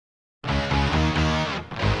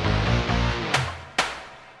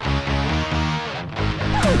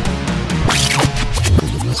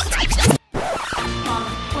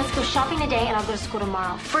today and I'll go to school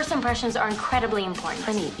tomorrow. First impressions are incredibly important.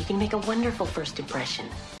 Honey, you can make a wonderful first impression.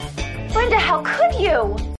 Brenda, how could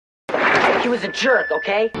you? He was a jerk,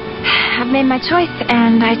 okay? I've made my choice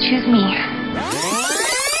and I choose me.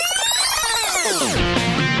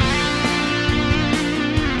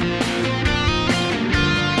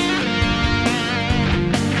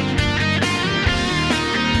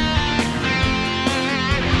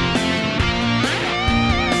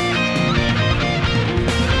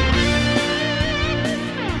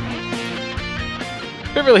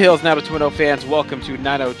 Beverly Hills 90210 fans, welcome to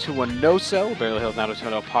 90210 So, Beverly Hills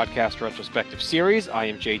 90210 podcast retrospective series. I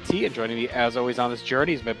am JT, and joining me as always on this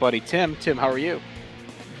journey is my buddy Tim. Tim, how are you?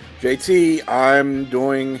 JT, I'm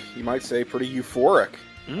doing, you might say, pretty euphoric.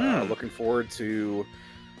 Looking forward to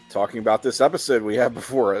talking about this episode we have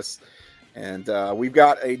before us. And we've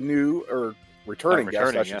got a new, or returning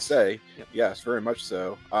guest, I should say. Yep. Yes, very much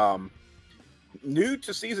so. New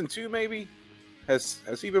to season 2, maybe? Has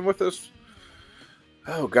he been with us?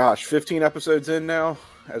 Oh gosh, 15 episodes in now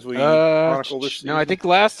as we chronicle this season. No, I think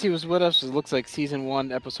last he was with us, it looks like season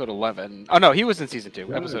 1, episode 11. Oh no, he was in season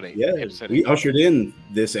 2, episode 8. Yeah, we ushered in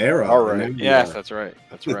this era. All right. Yes, that's right.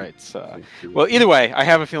 That's right. Well, either way, I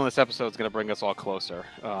have a feeling this episode is going to bring us all closer,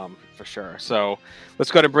 for sure. So let's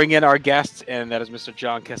go to bring in our guest, and that is Mr.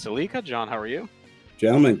 Jon Keselica. John, how are you?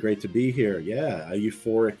 Gentlemen, great to be here. Yeah, a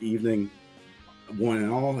euphoric evening, one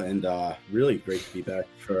and all, and really great to be back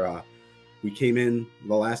for. We came in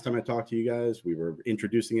the last time I talked to you guys. We were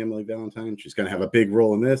introducing Emily Valentine. She's going to have a big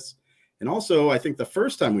role in this. And also, I think the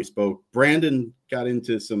first time we spoke, Brandon got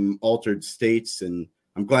into some altered states, and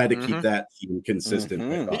I'm glad to keep that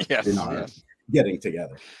consistent with us in our getting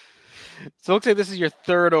together. So it looks like this is your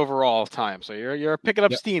third overall time. So you're picking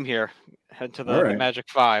up steam here. Head to the Magic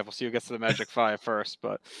 5. We'll see who gets to the Magic 5 first.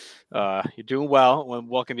 But you're doing well. We'll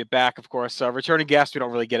welcome you back, of course. Returning guests, we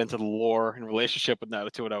don't really get into the lore and relationship with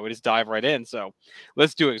 90210. We just dive right in. So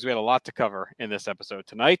let's do it because we had a lot to cover in this episode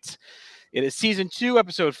tonight. It is season 2,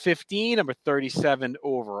 episode 15, number 37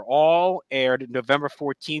 overall. Aired November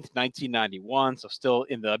 14th, 1991. So still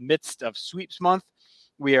in the midst of sweeps month.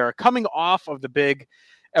 We are coming off of the big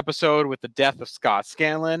episode with the death of Scott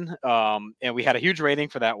Scanlon, and we had a huge rating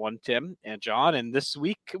for that one, Tim and John, and this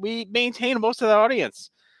week we maintained most of the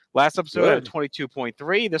audience. Last episode had a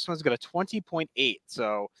 22.3, this one's got a 20.8,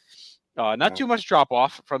 so not too much drop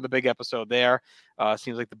off from the big episode there.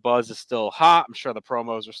 Seems like the buzz is still hot. I'm sure the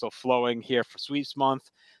promos are still flowing here for sweeps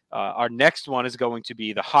month. Our next one is going to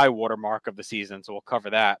be the high water mark of the season, so we'll cover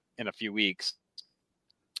that in a few weeks.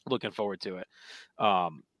 Looking forward to it.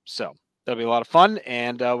 So that'll be a lot of fun,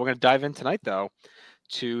 and we're going to dive in tonight, though,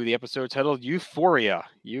 to the episode titled U4EA.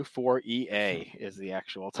 U4EA is the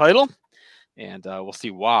actual title, and we'll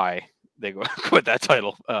see why they go with that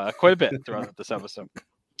title quite a bit throughout this episode.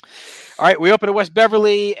 All right, we open to West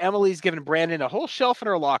Beverly. Emily's giving Brandon a whole shelf in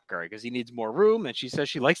her locker because he needs more room, and she says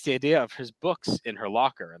she likes the idea of his books in her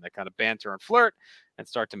locker, and they kind of banter and flirt and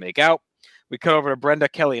start to make out. We cut over to Brenda,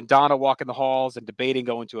 Kelly, and Donna walking the halls and debating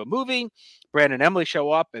going to a movie. Brandon and Emily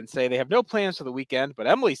show up and say they have no plans for the weekend, but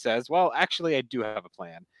Emily says, well, actually, I do have a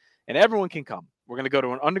plan, and everyone can come. We're going to go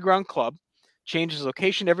to an underground club, changes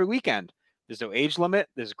location every weekend. There's no age limit,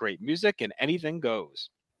 there's great music, and anything goes.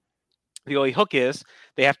 The only hook is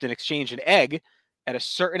they have to exchange an egg at a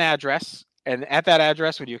certain address, and at that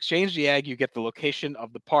address, when you exchange the egg, you get the location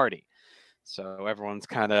of the party. So everyone's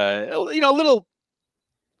kind of, a little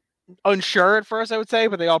unsure at first, I would say,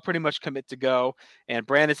 but they all pretty much commit to go. And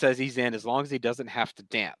Brandon says he's in as long as he doesn't have to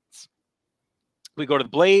dance. We go to the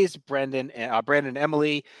Blaze. Brandon and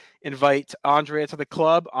Emily invite Andrea to the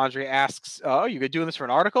club. Andrea asks, "Oh, you doing this for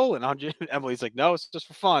an article?" And Emily's like, "No, it's just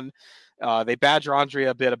for fun." They badger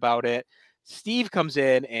Andrea a bit about it. Steve comes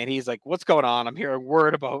in and he's like, "What's going on? I'm hearing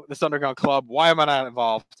word about this underground club. Why am I not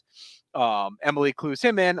involved?" Emily clues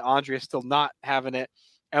him in. Andrea's still not having it.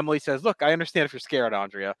 Emily says, "Look, I understand if you're scared,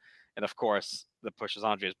 Andrea." And of course, that pushes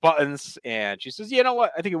Andrea's buttons. And she says, "You know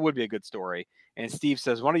what? I think it would be a good story." And Steve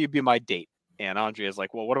says, "Why don't you be my date?" And Andrea's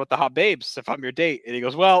like, "Well, what about the hot babes if I'm your date?" And he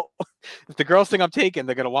goes, "Well, if the girls think I'm taken,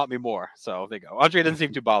 they're going to want me more." So they go. Andrea doesn't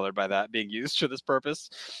seem too bothered by that being used for this purpose.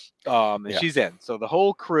 And she's in. So the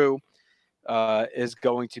whole crew is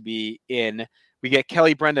going to be in. We get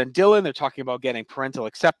Kelly, Brenda, and Dylan. They're talking about getting parental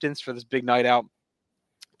acceptance for this big night out.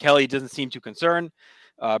 Kelly doesn't seem too concerned.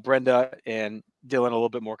 Brenda and Dylan a little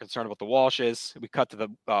bit more concerned about the Walshes. We cut to the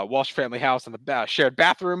Walsh family house in the shared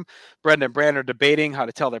bathroom. Brenda and Brandon are debating how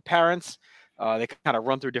to tell their parents. They kind of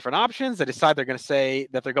run through different options. They decide they're going to say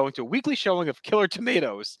that they're going to a weekly showing of Killer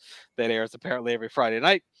Tomatoes that airs apparently every Friday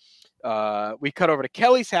night. We cut over to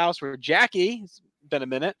Kelly's house where Jackie, been a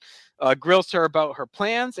minute. Grills her about her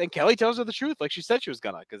plans, and Kelly tells her the truth, like she said she was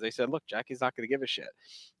gonna, because they said, "Look, Jackie's not gonna give a shit."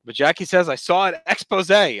 But Jackie says, "I saw an expose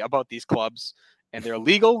about these clubs, and they're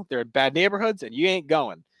illegal. They're in bad neighborhoods, and you ain't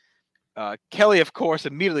going." Kelly, of course,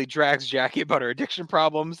 immediately drags Jackie about her addiction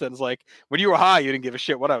problems and is like, "When you were high, you didn't give a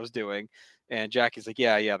shit what I was doing." And Jackie's like,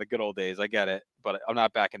 "Yeah, the good old days. I get it, but I'm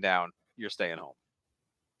not backing down. You're staying home."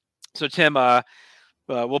 So Tim,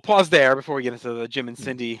 we'll pause there before we get into the Jim and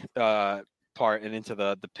Cindy part and into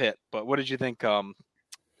the pit. But what did you think up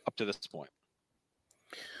to this point?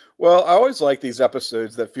 Well, I always like these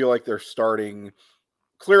episodes that feel like they're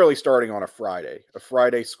clearly starting on a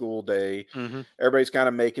Friday school day. Mm-hmm. Everybody's kind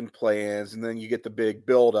of making plans, and then you get the big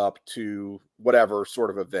build up to whatever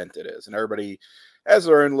sort of event it is, and everybody has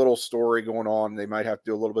their own little story going on. They might have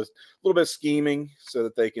to do a little bit of scheming so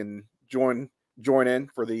that they can join in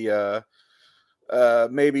for the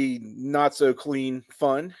maybe not so clean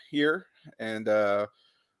fun here. And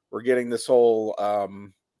we're getting this whole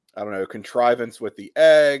contrivance with the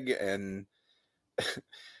egg, and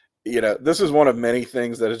this is one of many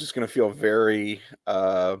things that is just going to feel very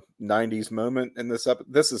 90s moment in this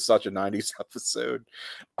episode. This is such a 90s episode.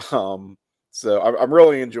 So I'm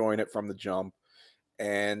really enjoying it from the jump.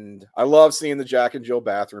 And I love seeing the Jack and Jill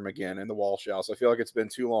bathroom again in the Walsh house. I feel like it's been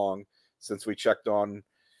too long since we checked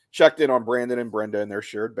in on Brandon and Brenda in their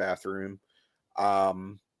shared bathroom. They're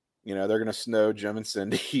going to snow Jim and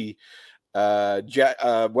Cindy.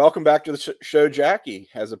 Welcome back to the show. Jackie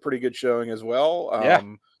has a pretty good showing as well.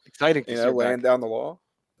 Exciting to see her laying back. down the law.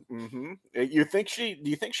 Mm-hmm. Do you think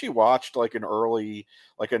she watched like an early,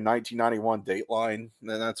 like a 1991 Dateline? And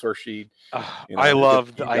then that's where she. I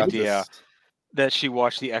love the idea that she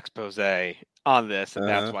watched the expose on this, and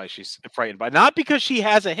that's why she's frightened by. Not because she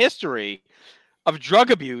has a history of drug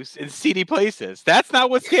abuse in seedy places. That's not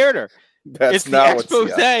what scared her. It's the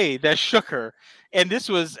expose that shook her. And this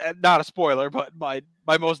was not a spoiler, but my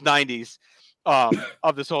most 90s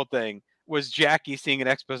of this whole thing was Jackie seeing an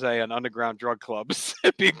expose on underground drug clubs,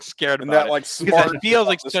 being scared about it. Because it feels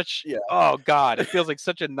like such. Yeah. Oh God, it feels like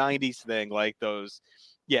such a 90s thing, like those.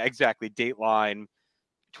 Yeah, exactly. Dateline,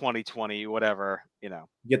 2020, whatever.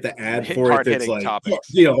 Get the ad for it. That's like topics.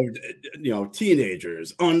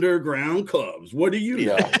 Teenagers, underground clubs. What do you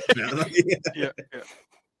know? Yeah.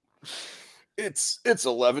 It's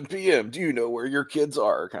 11 p.m. Do you know where your kids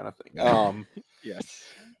are? Kind of thing. Yes.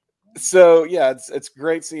 So yeah, it's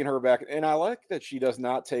great seeing her back, and I like that she does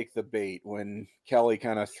not take the bait when Kelly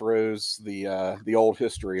kind of throws the old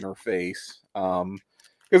history in her face, because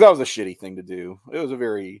that was a shitty thing to do. It was a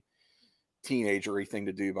very teenagery thing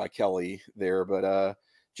to do by Kelly there, but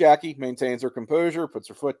Jackie maintains her composure, puts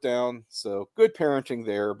her foot down. So good parenting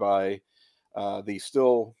there by the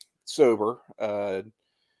still sober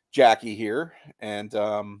Jackie here, and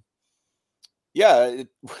the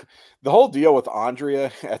whole deal with Andrea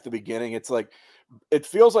at the beginning, it's like it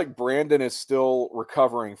feels like Brandon is still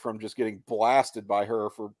recovering from just getting blasted by her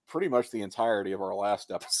for pretty much the entirety of our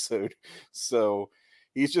last episode. So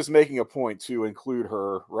he's just making a point to include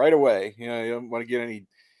her right away. You don't want to get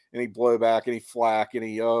any blowback, any flack,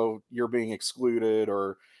 you're being excluded,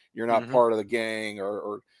 or you're not part of the gang,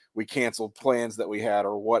 or we canceled plans that we had,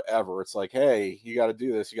 or whatever. It's like, hey, you got to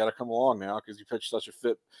do this. You got to come along now because you pitched such a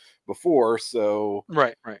fit before. So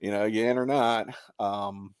right. You in or not.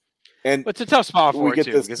 But it's a tough spot for her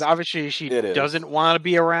too, because obviously she doesn't want to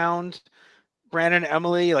be around Brandon and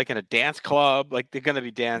Emily, like in a dance club. Like they're going to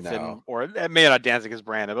be dancing, or maybe not dancing as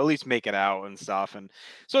Brandon, but at least make it out and stuff. And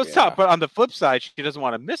so it's tough. But on the flip side, she doesn't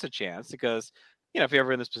want to miss a chance, because if you're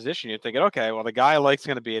ever in this position, you're thinking, okay, well, the guy I like's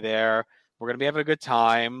going to be there. We're going to be having a good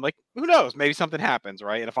time. Like, who knows? Maybe something happens,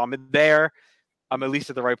 right? And if I'm there, I'm at least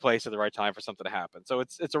at the right place at the right time for something to happen. So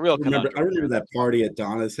it's a real conundrum. I remember that party at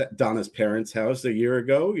Donna's parents' house a year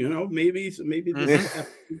ago. Maybe this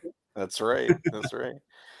That's right. That's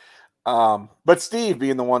right. But Steve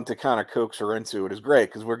being the one to kind of coax her into it is great,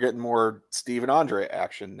 because we're getting more Steve and Andre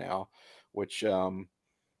action now, which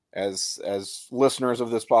as listeners of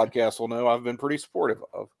this podcast will know, I've been pretty supportive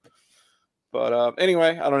of. But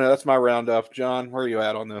anyway, I don't know. That's my roundup. John, where are you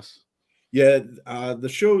at on this? Yeah, the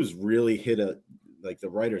show's really the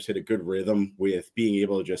writers hit a good rhythm with being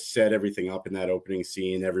able to just set everything up in that opening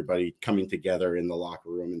scene, everybody coming together in the locker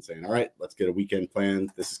room and saying, all right, let's get a weekend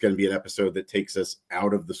planned. This is going to be an episode that takes us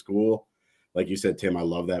out of the school. Like you said, Tim, I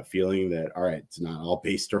love that feeling that, all right, it's not all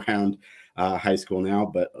based around high school now,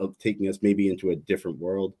 but taking us maybe into a different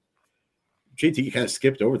world. JT kind of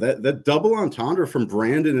skipped over that double entendre from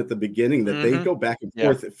Brandon at the beginning that they go back and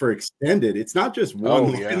forth for extended. It's not just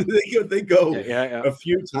one. They go a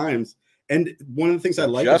few times. And one of the things I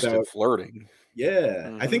like about flirting.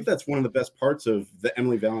 Yeah, I think that's one of the best parts of the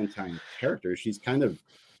Emily Valentine character. She's kind of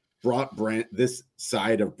brought this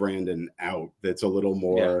side of Brandon out that's a little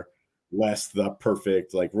more less the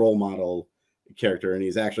perfect like role model character, and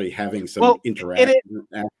he's actually having some interactions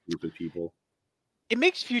with people. It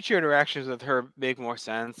makes future interactions with her make more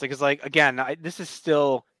sense because, like, again, this is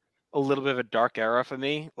still a little bit of a dark era for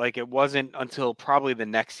me. Like, it wasn't until probably the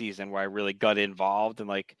next season where I really got involved and,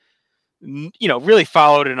 like, really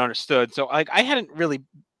followed and understood. So, like, I hadn't really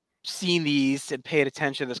seen these and paid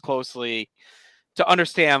attention this closely to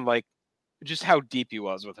understand, like, just how deep he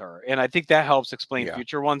was with her. And I think that helps explain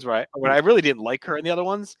future ones where I really didn't like her in the other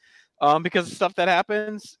ones because of stuff that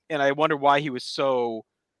happens. And I wonder why he was so,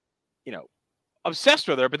 obsessed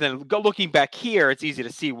with her. But then looking back here, it's easy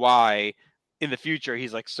to see why in the future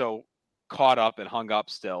he's like so caught up and hung up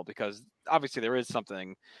still, because obviously there is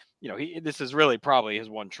something, this is really probably his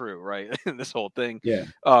one true, right? This whole thing. Yeah.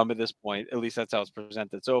 At this point, at least that's how it's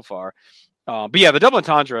presented so far. But yeah, the double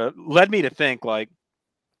entendre led me to think, like,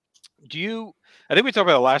 I think we talked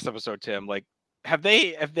about the last episode, Tim, like, have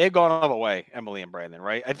they gone all the way, Emily and Brandon,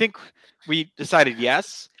 right? I think we decided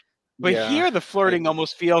yes, but here the flirting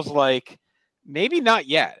almost feels like maybe not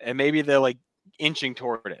yet, and maybe they're like inching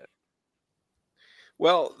toward it.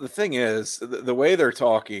 Well, the thing is, the way they're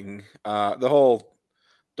talking, the whole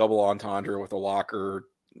double entendre with a locker,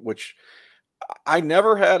 which I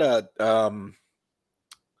never had a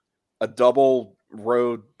double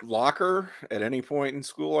road locker at any point in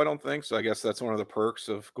school, I don't think. So I guess that's one of the perks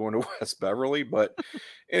of going to West Beverly. But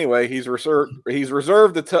anyway, he's reserved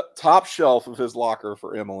the top shelf of his locker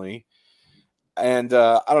for Emily. And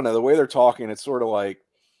I don't know, the way they're talking, it's sort of like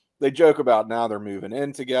they joke about now they're moving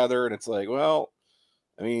in together. And it's like, well,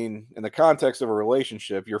 I mean, in the context of a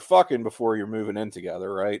relationship, you're fucking before you're moving in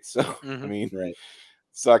together, right? So, I mean, right.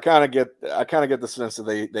 So I kind of get the sense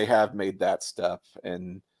that they have made that step,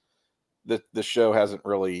 and the show hasn't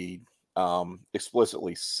really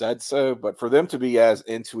explicitly said so, but for them to be as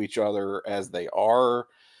into each other as they are,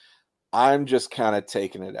 I'm just kind of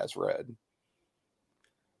taking it as read.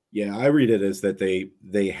 Yeah, I read it as that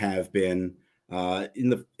they have been in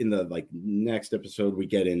the like next episode we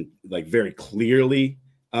get in like very clearly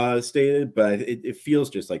stated, but it feels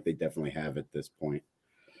just like they definitely have at this point.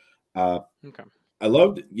 Okay. I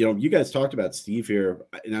loved, you guys talked about Steve here,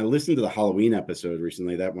 and I listened to the Halloween episode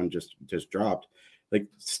recently. That one just dropped. Like,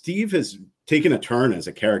 Steve has taken a turn as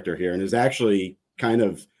a character here and is actually kind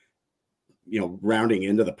of, rounding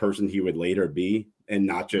into the person he would later be, and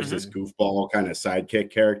not just this goofball kind of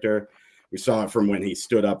sidekick character. We saw it from when he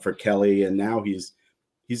stood up for Kelly, and now he's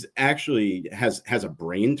actually has a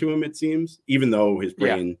brain to him, it seems, even though his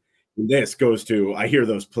brain in this goes to, I hear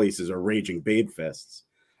those places are raging babe fests.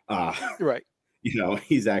 Right.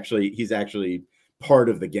 He's actually part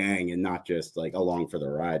of the gang and not just like along for the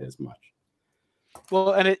ride as much.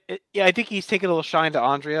 Well, and I think he's taking a little shine to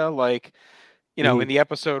Andrea. Like, in the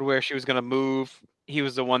episode where she was going to move, he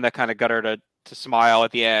was the one that kind of got her to smile at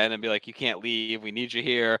the end and be like, you can't leave. We need you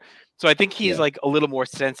here. So I think he's like a little more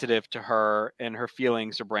sensitive to her and her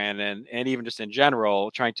feelings for Brandon, and even just in general,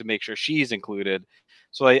 trying to make sure she's included.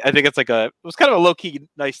 So I think it's it was kind of a low key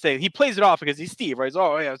nice thing. He plays it off because he's Steve, right? He's,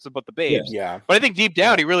 oh yeah, it's about the babes. Yeah. But I think deep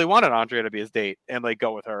down he really wanted Andrea to be his date and like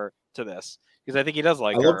go with her to this, because I think he does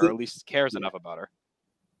like her, or at least cares enough about her.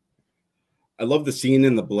 I love the scene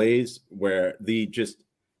in the Blaze where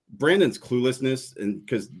Brandon's cluelessness, and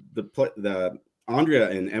because the Andrea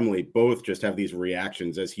and Emily both just have these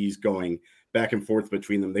reactions as he's going back and forth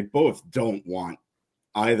between them. They both don't want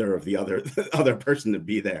either of the other person to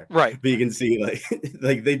be there, right? But you can see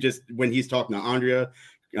like they just, when he's talking to Andrea,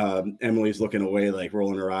 Emily's looking away, like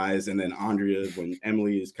rolling her eyes, and then Andrea, when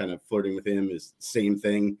Emily is kind of flirting with him, is same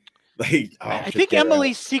thing. Like, I think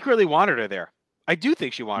Emily secretly wanted her there. I do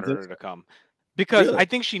think she wanted her to come, because I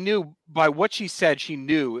think she knew by what she said, she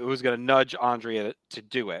knew it was going to nudge Andrea to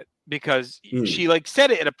do it, because she like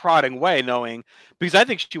said it in a prodding way, knowing, because I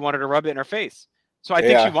think she wanted to rub it in her face. So I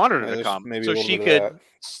think she wanted her to come so she could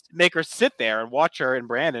make her sit there and watch her and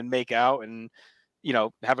Brandon make out and,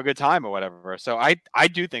 have a good time or whatever. So I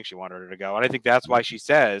do think she wanted her to go. And I think that's why she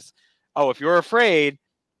says, oh, if you're afraid,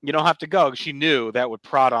 you don't have to go. She knew that would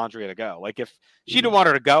prod Andrea to go. Like, if she didn't want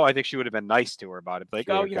her to go, I think she would have been nice to her about it. Like,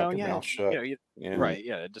 right.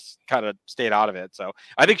 Just kind of stayed out of it. So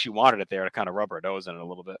I think she wanted it there to kind of rub her nose in it a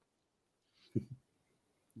little bit.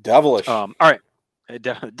 Devilish. All right.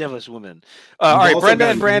 Devilish woman. All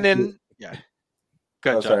right, Brandon. Yeah.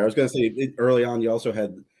 Good. Sorry, I was going to say early on, you also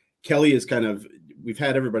had Kelly is kind of, we've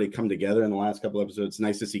had everybody come together in the last couple episodes. It's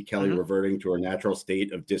nice to see Kelly reverting to her natural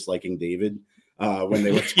state of disliking David. when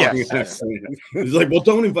they were talking about it. He's like, well,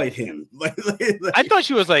 don't invite him. I thought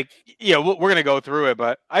she was like, yeah, we're going to go through it,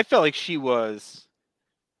 but I felt like she was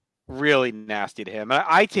really nasty to him.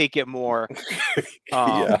 I take it more.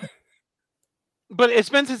 Yeah. But it's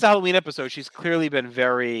been since the Halloween episode. She's clearly been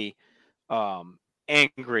very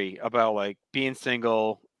angry about like being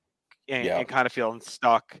single and kind of feeling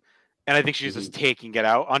stuck. And I think she's just taking it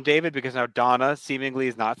out on David because now Donna seemingly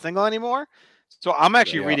is not single anymore. So I'm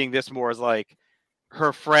actually reading this more as like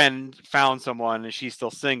her friend found someone and she's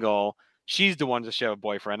still single. She's the one to show a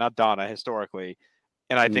boyfriend, not Donna historically.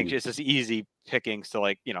 And I think it's just easy pickings to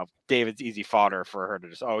like, David's easy fodder for her to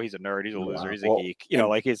just, he's a nerd, he's a loser, he's a geek.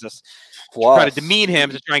 Like he's just trying to demean him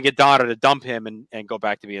to try and get Donna to dump him and go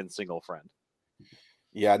back to being a single friend.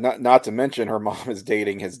 Yeah, not to mention her mom is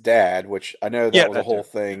dating his dad, which I know that was a whole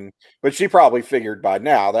thing, but she probably figured by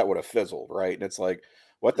now that would have fizzled, right? And it's like,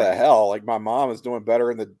 what the hell? Like my mom is doing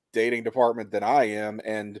better in the dating department than I am,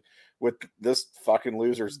 and with this fucking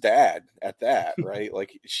loser's dad at that, right?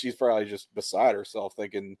 Like she's probably just beside herself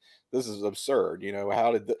thinking this is absurd.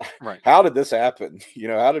 How did this happen?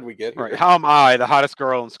 How did we get here? Right. How am I, the hottest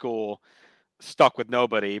girl in school, stuck with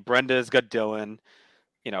nobody? Brenda's got Dylan,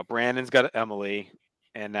 Brandon's got Emily,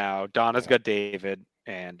 and now Donna's got David,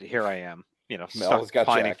 and here I am, stuck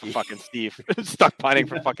pining for fucking Steve. Stuck pining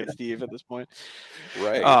for fucking Steve at this point.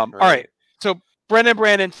 Right. All right. So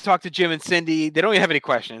Brandon talk to Jim and Cindy. They don't even have any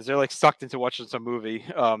questions. They're like sucked into watching some movie.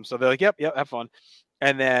 So they're like, yep, have fun.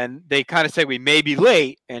 And then they kind of say we may be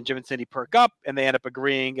late, and Jim and Cindy perk up, and they end up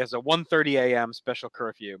agreeing as a 1:30 a.m. special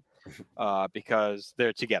curfew because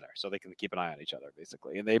they're together, so they can keep an eye on each other,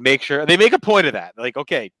 basically. And they make a point of that. They're like,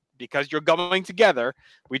 okay, because you're going together,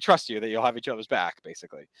 we trust you that you'll have each other's back,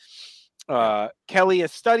 basically. Kelly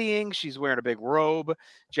is studying. She's wearing a big robe.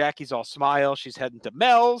 Jackie's all smile. She's heading to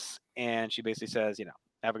Mel's, and she basically says,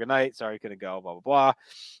 have a good night. Sorry, couldn't go, blah, blah, blah.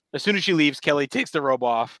 As soon as she leaves, Kelly takes the robe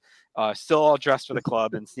off, still all dressed for the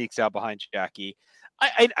club, and sneaks out behind Jackie.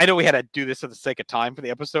 I know we had to do this for the sake of time for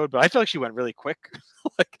the episode, but I feel like she went really quick.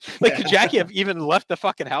 Could Jackie have even left the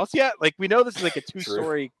fucking house yet? Like, we know this is like a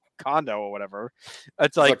 2-story condo or whatever.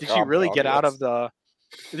 It's like, did she really get out of the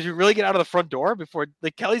front door before?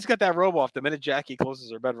 Like, Kelly's got that robe off the minute Jackie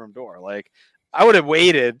closes her bedroom door. Like, I would have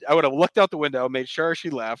waited. I would have looked out the window, made sure she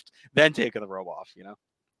left, then taken the robe off.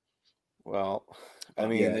 Well, I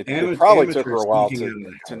mean, it probably took her a while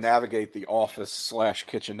to navigate the office /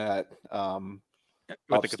 kitchenette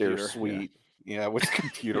with upstairs suite. Yeah, with the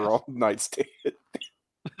computer on nightstand.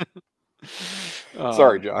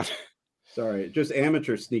 Sorry, John. Sorry, just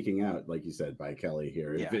amateur sneaking out, like you said, by Kelly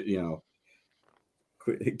here. Yeah.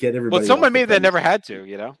 Get everybody. Well, someone maybe that never had to.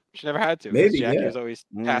 She never had to. Maybe Jackie was always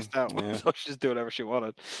passed out, yeah. so she just do whatever she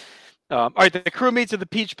wanted. All right, the crew meets at the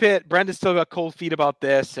Peach Pit. Brenda's still got cold feet about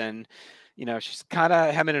this, and she's kind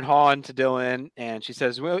of hemming and hawing to Dylan, and she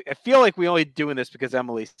says, "Well, I feel like we only doing this because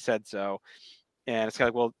Emily said so." And it's kind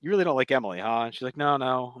of like, "Well, you really don't like Emily, huh?" And she's like, "No,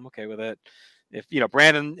 I'm okay with it. If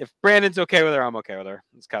Brandon's okay with her, I'm okay with her."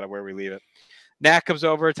 That's kind of where we leave it. Nat comes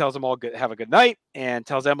over, tells them all have a good night, and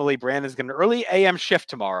tells Emily Brandon's got an early AM shift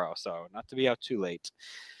tomorrow, so not to be out too late.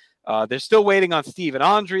 They're still waiting on Steve and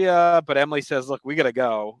Andrea, but Emily says, "Look, we got to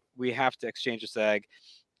go. We have to exchange this egg."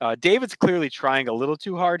 David's clearly trying a little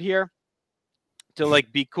too hard here to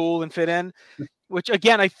like be cool and fit in, which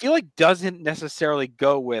again, I feel like doesn't necessarily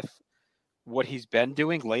go with what he's been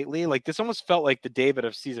doing lately. Like this almost felt like the David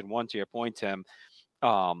of season 1, to your point, Tim.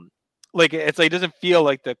 Like it's like, it doesn't feel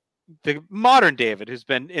like the modern David who's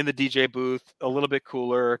been in the DJ booth, a little bit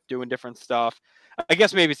cooler, doing different stuff. I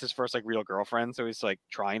guess maybe it's his first like real girlfriend, so he's like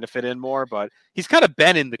trying to fit in more, but he's kind of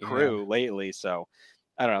been in the crew lately. So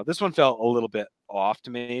I don't know. This one felt a little bit off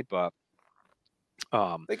to me, but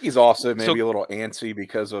I think he's also maybe a little antsy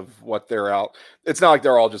because of what they're out. It's not like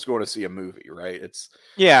they're all just going to see a movie, right?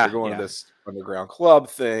 They're going to this underground club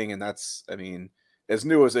thing, and that's, I mean, as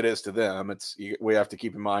new as it is to them, we have to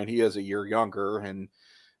keep in mind he is a year younger, and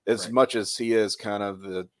as much as he is kind of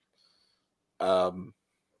the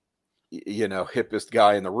hippest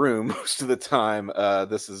guy in the room most of the time,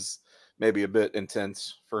 this is maybe a bit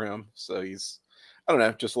intense for him. So he's, I don't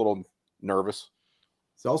know, just a little nervous.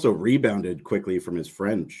 He's also rebounded quickly from his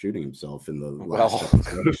friend shooting himself in the last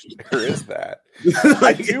episode. There is that.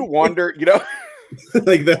 I do wonder,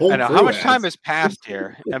 like the whole. I know how much time has passed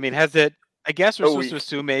here. I mean, has it? I guess we're supposed to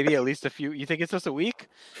assume maybe at least a few. You think it's just a week?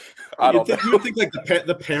 I don't know. You think like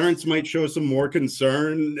the parents might show some more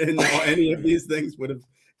concern, and any of these things would have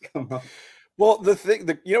come up. Well,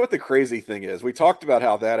 what the crazy thing is, we talked about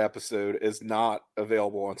how that episode is not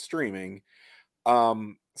available on streaming.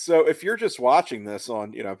 So if you're just watching this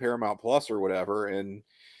on, Paramount Plus or whatever, and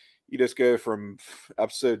you just go from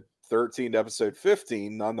episode 13 to episode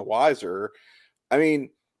 15, none the wiser. I mean,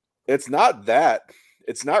 it's not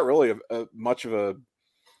really much of a,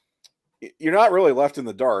 you're not really left in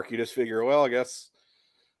the dark. You just figure, well, I guess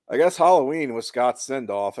Halloween was Scott's send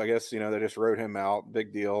off. I guess, they just wrote him out.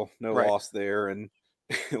 Big deal. No loss there. And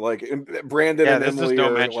like Brandon and Emily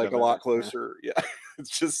are like a lot closer. Yeah.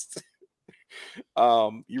 It's just,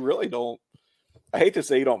 you really don't, I hate to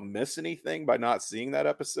say you don't miss anything by not seeing that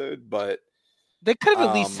episode, but they could have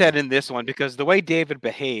at least said in this one, because the way David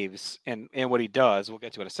behaves and what he does, we'll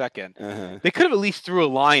get to in a second. They could have at least threw a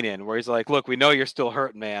line in where he's like, look, we know you're still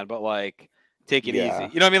hurting, man, but like, take it easy.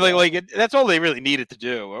 You know what I mean? Like that's all they really needed to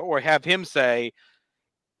do. Or have him say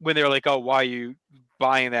when they're like, oh, why are you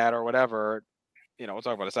buying that or whatever? We'll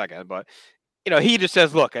talk about it in a second, but he just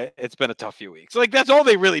says, look, it's been a tough few weeks. Like, that's all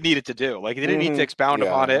they really needed to do. Like, they didn't need to expound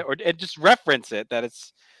upon it or just reference it, that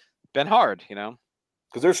it's been hard, Because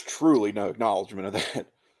there's truly no acknowledgement of that.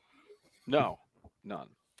 No, none.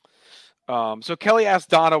 So Kelly asked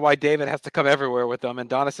Donna why David has to come everywhere with them, and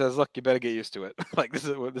Donna says, look, you better get used to it. Like, this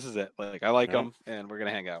is it. Like, I like them, and we're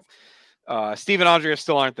going to hang out. Steve and Andrea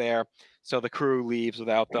still aren't there, so the crew leaves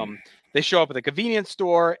without them. They show up at the convenience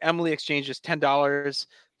store. Emily exchanges $10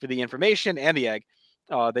 for the information and the egg.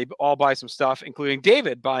 They all buy some stuff, including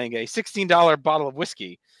David buying a $16 bottle of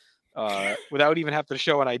whiskey without even having to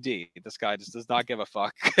show an ID. This guy just does not give a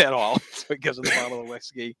fuck at all. So he gives him the bottle of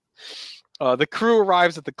whiskey. The crew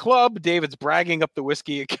arrives at the club. David's bragging up the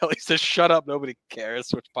whiskey, and Kelly says, shut up, nobody cares,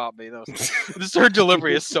 which popped me. Her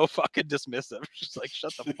delivery is so fucking dismissive. She's like,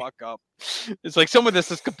 shut the fuck up. It's like some of this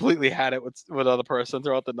has completely had it with other person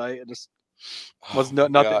throughout the night, and just was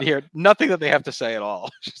nothing here, nothing that they have to say at all.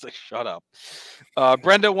 She's like, shut up.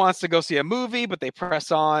 Brenda wants to go see a movie, but they press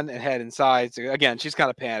on and head inside. So again, she's kind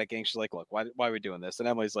of panicking. She's like, look, why are we doing this? And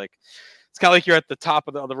Emily's like, it's kind of like you're at the top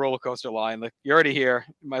of the roller coaster line. Like, you're already here.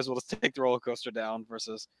 You might as well just take the roller coaster down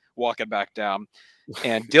versus walking back down.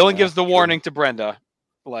 And Dylan gives the warning to Brenda.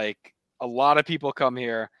 Like, a lot of people come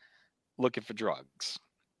here looking for drugs.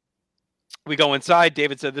 We go inside.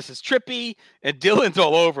 David said, this is trippy. And Dylan's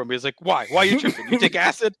all over him. He's like, why? Why are you tripping? You take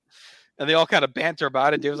acid? And they all kind of banter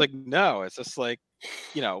about it. David's like, no, it's just like,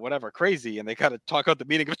 whatever, crazy. And they kind of talk about the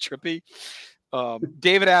meaning of trippy.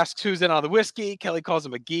 David asks who's in on the whiskey. Kelly calls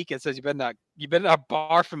him a geek and says, you better not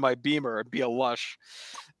barf in my Beamer and be a lush.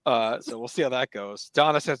 So we'll see how that goes.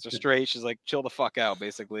 Donna sets her straight. She's like, chill the fuck out,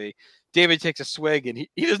 basically. David takes a swig, and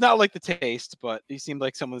he does not like the taste, but he seemed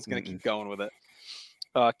like someone's going to keep going with it.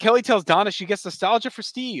 Kelly tells Donna she gets nostalgia for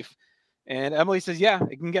Steve. And Emily says, yeah,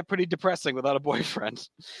 it can get pretty depressing without a boyfriend.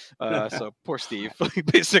 So poor Steve.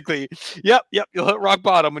 Basically, yep, you'll hit rock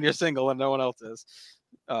bottom when you're single and no one else is.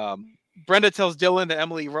 Brenda tells Dylan that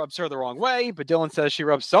Emily rubs her the wrong way, but Dylan says she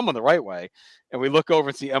rubs someone the right way. And we look over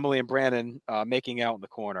and see Emily and Brandon making out in the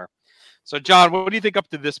corner. So, John, what do you think up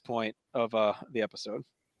to this point of the episode?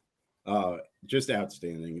 Just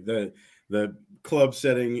outstanding. The club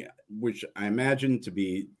setting, which I imagine to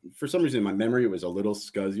be, for some reason in my memory, it was a little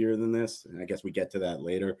scuzzier than this. And I guess we get to that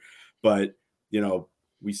later. But,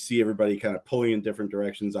 we see everybody kind of pulling in different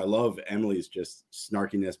directions. I love Emily's just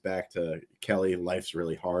snarkiness back to Kelly. Life's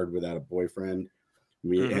really hard without a boyfriend.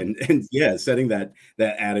 And yeah, setting that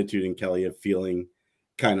attitude in Kelly of feeling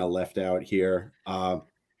kind of left out here.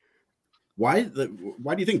 Why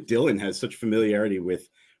do you think Dylan has such familiarity with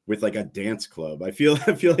like a dance club? I feel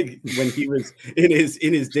like when he was in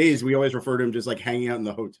his days, we always refer to him just like hanging out in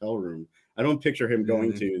the hotel room. I don't picture him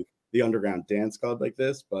going to the underground dance club like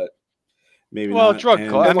this, but maybe not. Drug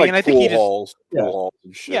club. I mean, I think he just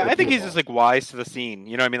I think he's just like wise to the scene.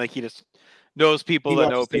 You know what I mean? Like, he just knows people that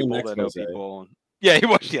know people that know people. Yeah, he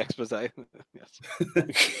watched the expose. Yes.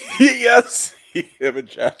 Yes, him and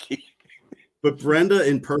Jackie. But Brenda,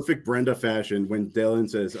 in perfect Brenda fashion, when Dylan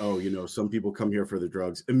says, oh, some people come here for the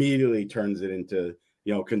drugs, immediately turns it into,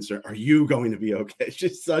 concern. Are you going to be okay?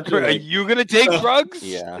 She's such Are you going to take drugs?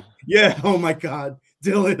 Yeah. Yeah. Oh my God.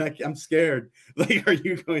 Dylan, I'm scared. Like, are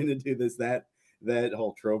you going to do this? That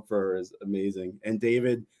whole trope for her is amazing. And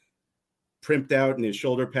David, primped out in his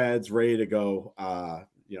shoulder pads, ready to go,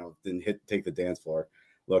 then take the dance floor.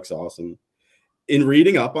 Looks awesome. In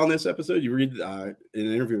reading up on this episode, you read in an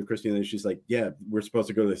interview with Christina, she's like, yeah, we're supposed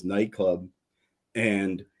to go to this nightclub,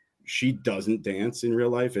 and she doesn't dance in real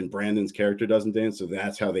life, and Brandon's character doesn't dance, so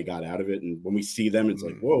that's how they got out of it. And when we see them, it's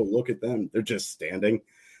like, whoa, look at them. They're just standing,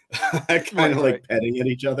 kind of like petting at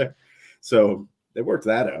each other. So they worked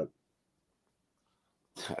that out.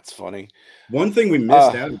 That's funny. One thing we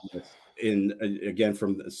missed out of this, again,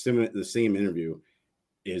 from the same interview,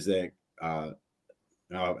 is that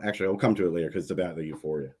actually, I'll come to it later because it's about the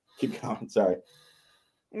U4EA. Keep going. Sorry.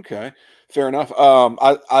 Okay, fair enough.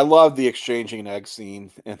 I love the exchanging egg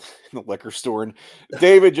scene in the liquor store, and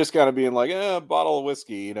David just kind of being like, a bottle of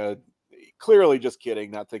whiskey, clearly just kidding,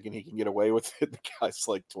 not thinking he can get away with it. The guy's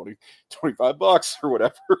like $25 or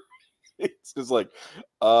whatever. It's just like,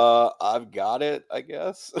 I've got it, I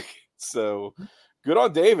guess. So good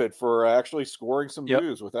on David for actually scoring some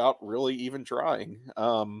booze without really even trying.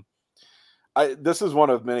 This is one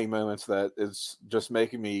of many moments that is just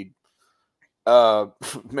making me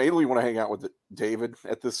mainly want to hang out with David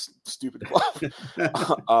at this stupid club.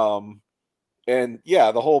 And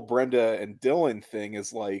yeah, the whole Brenda and Dylan thing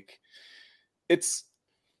is like,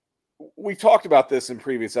 we talked about this in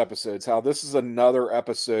previous episodes, how this is another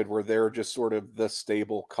episode where they're just sort of the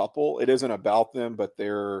stable couple. It isn't about them, but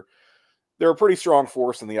they're a pretty strong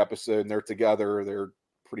force in the episode, and they're together. They're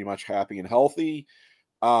pretty much happy and healthy.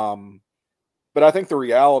 But I think the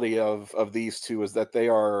reality of these two is that they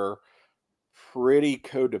are pretty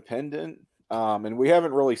codependent. And we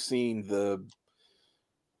haven't really seen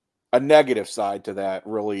a negative side to that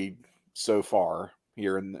really so far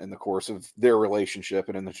here in the course of their relationship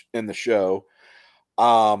and in the show.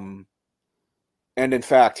 And in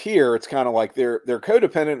fact, here it's kind of like they're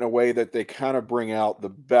codependent in a way that they kind of bring out the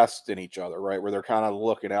best in each other, right? Where they're kind of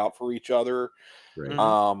looking out for each other. Right.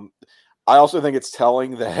 I also think it's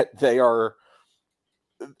telling that they are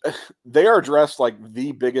dressed like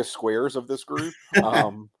the biggest squares of this group,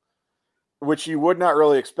 which you would not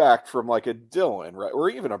really expect from like a Dylan, right? Or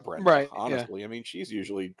even a Brenda, right? Honestly, yeah. I mean, she's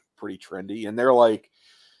usually pretty trendy, and they're like,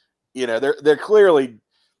 they're clearly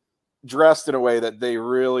dressed in a way that they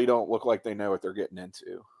really don't look like they know what they're getting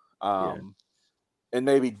into. And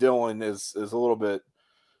maybe Dylan is a little bit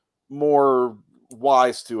more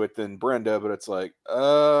wise to it than Brenda, but it's like,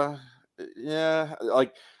 yeah,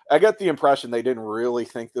 like I get the impression they didn't really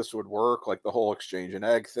think this would work, like the whole exchange an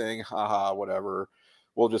egg thing, haha, whatever.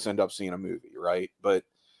 We'll just end up seeing a movie, right? But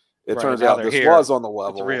it turns out this was on the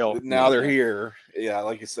level. It's real. Now they're here. Yeah,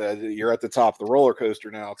 like you said, you're at the top of the roller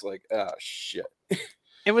coaster now. It's like, shit.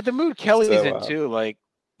 And with the mood Kelly's in too, like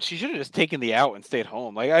she should have just taken the out and stayed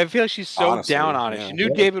home. Like I feel like she's so honestly, down on it. She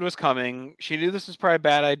knew David was coming. She knew this was probably a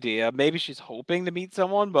bad idea. Maybe she's hoping to meet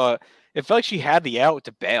someone, but it felt like she had the out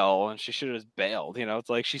to bail, and she should have just bailed. It's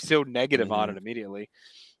like she's so negative on it immediately.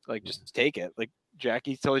 Like just take it. Like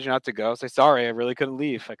Jackie told you not to go. Say sorry. I really couldn't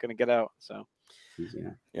leave. I couldn't get out. So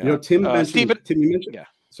yeah. Tim mentioned. Tim, you mentioned. Yeah.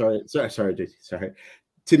 Sorry, JT. Sorry.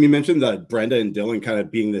 Tim, you mentioned that Brenda and Dylan kind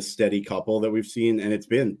of being this steady couple that we've seen, and it's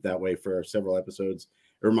been that way for several episodes.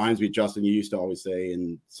 It reminds me, Justin, you used to always say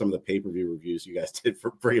in some of the pay-per-view reviews you guys did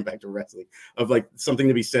for bringing back to wrestling of like something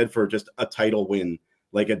to be said for just a title win,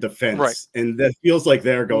 like a defense. Right. And that feels like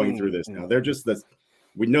they're going through this now. They're just this.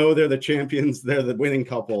 We know they're the champions. They're the winning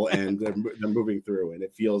couple, and they're moving through. And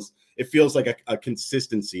it feels like a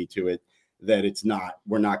consistency to it that it's not.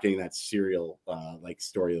 We're not getting that serial like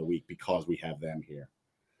story of the week because we have them here.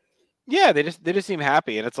 Yeah, they just seem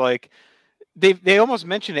happy, and it's like they almost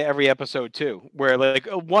mention it every episode too, where like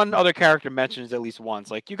one other character mentions at least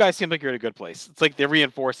once, like you guys seem like you're in a good place. It's like they're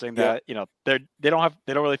reinforcing that they don't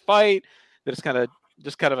really fight. They're just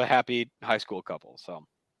kind of a happy high school couple. So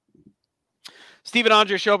Steve and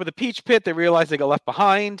Andrea show up at the Peach Pit. They realize they got left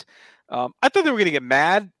behind. I thought they were going to get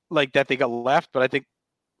mad, like that they got left, but I think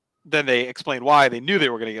then they explained why they knew they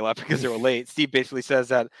were going to get left because they were late. Steve basically says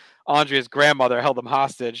that Andrea's grandmother held them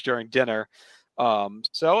hostage during dinner.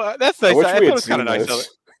 So that's nice. I thought it was kind of nice.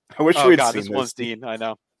 I wish we'd seen this one scene. I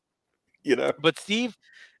know. You But Steve,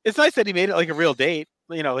 it's nice that he made it like a real date.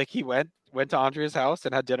 Like he went to Andrea's house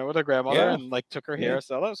and had dinner with her grandmother and like took her here.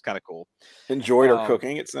 So that was kind of cool. Enjoyed her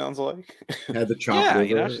cooking, it sounds like. Had the chop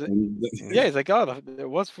liver. He's like, oh, there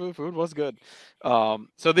was food. Food was good.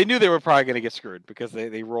 So they knew they were probably going to get screwed because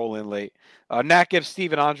they roll in late. Nat gives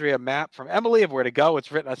Steve and Andrea a map from Emily of where to go. It's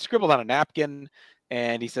scribbled on a napkin.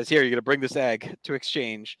 And he says, here, you're going to bring this egg to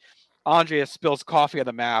exchange. Andrea spills coffee on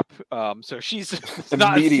the map. So she's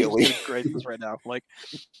not immediately great right now. Like,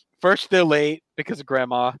 first they're late because of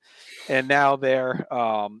grandma. And now they're,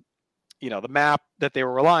 the map that they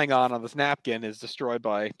were relying on this napkin is destroyed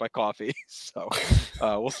by coffee. So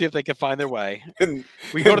we'll see if they can find their way. And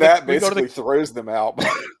that basically throws them out.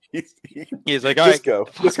 He's like, all right, go.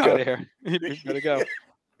 Just out of here. You gotta go.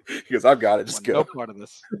 He goes, I've got it. Just go. No part of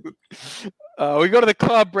this. We go to the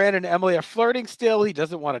club. Brandon and Emily are flirting still. He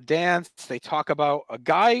doesn't want to dance. They talk about a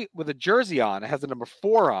guy with a jersey on. It has a number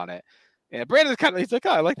 4 on it. And Brandon's he's like, oh,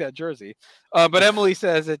 I like that jersey. But Emily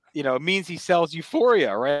says it means he sells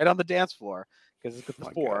U4EA right on the dance floor because it's the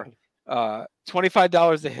 4.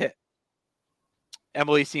 $25 a hit.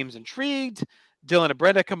 Emily seems intrigued. Dylan and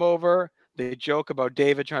Brenda come over. They joke about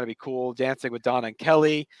David trying to be cool, dancing with Donna and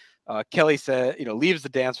Kelly. Kelly leaves the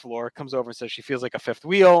dance floor, comes over and says she feels like a fifth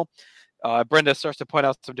wheel. Brenda starts to point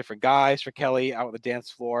out some different guys for Kelly out on the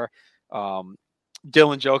dance floor.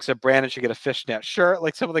 Dylan jokes that Brandon should get a fishnet shirt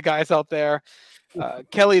like some of the guys out there.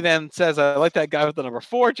 Kelly then says, I like that guy with the number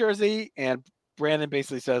 4 jersey. And Brandon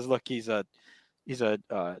basically says, look, he's a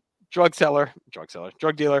drug dealer.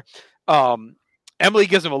 Emily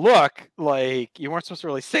gives him a look like, you weren't supposed to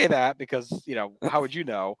really say that because, how would you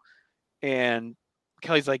know? And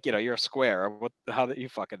Kelly's like, you're a square. How did you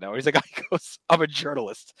fucking know? He's like, I'm a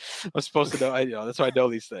journalist. I'm supposed to know. That's why I know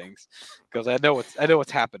these things because I know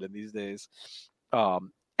what's happening these days.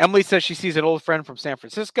 Emily says she sees an old friend from San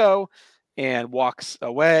Francisco and walks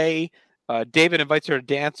away. David invites her to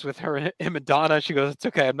dance with him and Donna. She goes, it's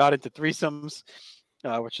okay. I'm not into threesomes,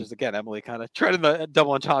 which is, again, Emily kind of treading the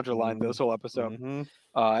double entendre line this whole episode.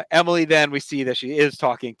 Mm-hmm. Emily, then we see that she is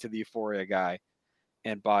talking to the U4EA guy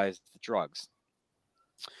and buys the drugs.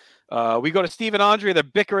 We go to Steve and Andrea. They're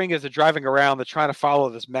bickering as they're driving around. They're trying to follow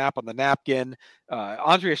this map on the napkin.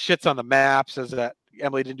 Andrea shits on the map, says that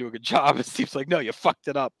Emily didn't do a good job. And Steve's like, no, you fucked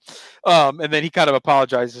it up. And then he kind of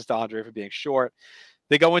apologizes to Andrea for being short.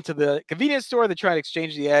 They go into the convenience store. They try to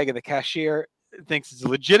exchange the egg, and the cashier thinks it's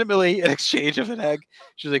legitimately an exchange of an egg.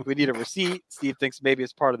 She's like, we need a receipt. Steve thinks maybe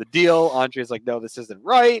it's part of the deal. Andrea's like, no, this isn't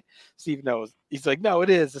right. Steve knows. He's like, no, it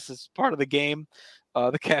is. This is part of the game.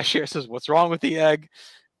 The cashier says, what's wrong with the egg?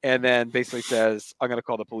 And then basically says, I'm going to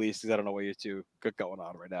call the police because I don't know what you two got going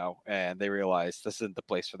on right now. And they realize this isn't the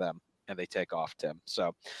place for them. And they take off, Tim.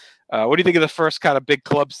 So what do you think of the first kind of big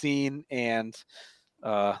club scene and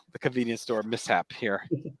the convenience store mishap here?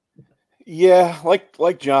 Yeah,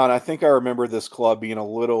 like John, I think I remember this club being a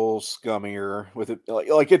little scummier with it.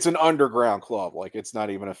 Like it's an underground club. Like it's not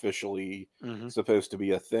even officially supposed to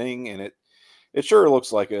be a thing. And it sure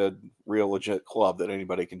looks like a real legit club that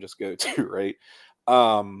anybody can just go to, right?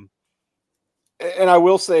 And I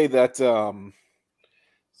will say that,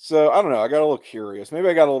 so I don't know, I got a little curious. Maybe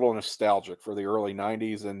I got a little nostalgic for the early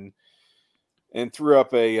 90s and threw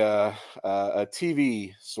up a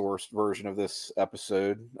TV sourced version of this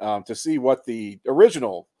episode to see what the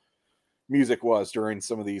original music was during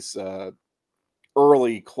some of these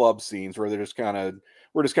early club scenes where we're just kind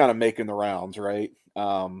of making the rounds, right?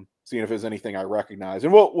 Seeing if there's anything I recognize,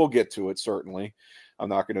 and we'll get to it. Certainly, I'm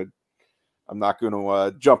not going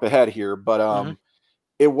to jump ahead here, but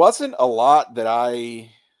it wasn't a lot that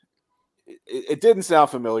it didn't sound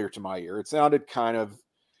familiar to my ear. It sounded kind of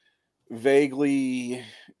vaguely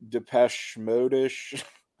Depeche Mode-ish,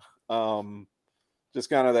 just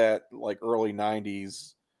kind of that like early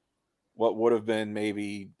 90s, what would have been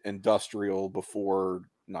maybe industrial before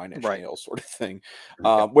 9 Inch Nails sort of thing,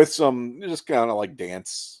 with some just kind of like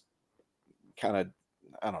dance, kind of,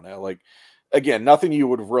 I don't know, like, again, nothing you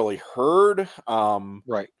would have really heard,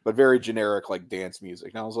 but very generic like dance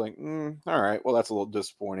music. And I was like, all right, well, that's a little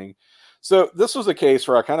disappointing. So this was a case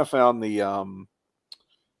where I kind of found the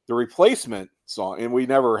replacement song, and we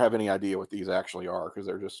never have any idea what these actually are because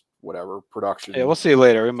they're just whatever production. Yeah, we'll see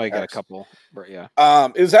later. We might get a couple, but yeah.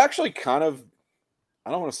 It was actually kind of,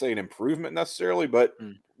 I don't want to say an improvement necessarily, but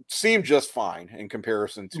seemed just fine in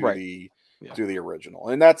comparison to the original.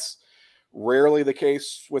 And that's rarely the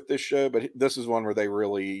case with this show, but this is one where they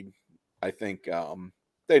really, I think,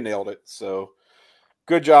 they nailed it. So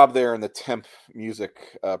good job there in the temp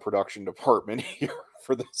music production department here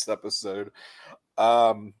for this episode.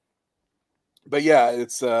 But yeah,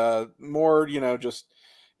 it's more, just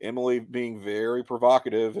Emily being very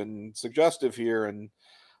provocative and suggestive here. And,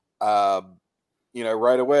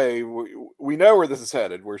 right away, we know where this is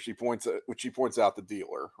headed, where she points out the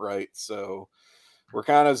dealer, right? So we're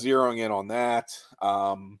kind of zeroing in on that.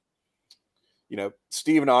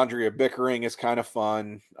 Steve and Andrea bickering is kind of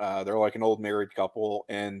fun. They're like an old married couple.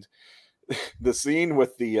 And the scene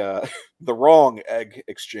with the wrong egg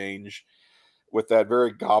exchange with that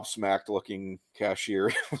very gobsmacked looking cashier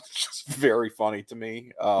was just very funny to me.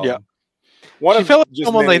 One felt like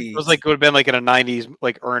someone was like would have been like in a 90s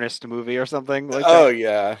like Ernest movie or something like that. Oh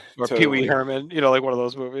yeah, or totally. Pee Wee Herman, like one of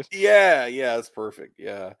those movies. Yeah, it's perfect.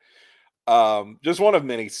 Yeah, just one of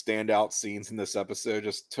many standout scenes in this episode.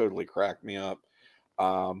 Just totally cracked me up.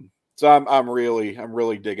 So I'm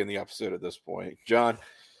really digging the episode at this point, John.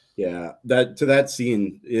 Yeah, that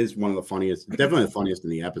scene is one of the funniest, definitely the funniest in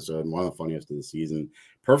the episode, and one of the funniest of the season.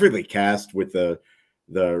 Perfectly cast with the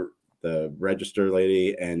register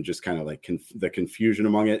lady, and just kind of like the confusion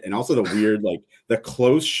among it, and also the weird like the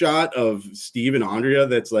close shot of Steve and Andrea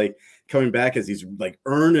that's like coming back as he's like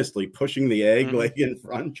earnestly pushing the egg like in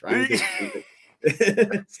front, trying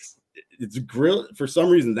to. it's grill for some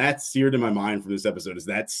reason that's seared in my mind from this episode. Is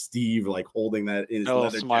that Steve like holding that in his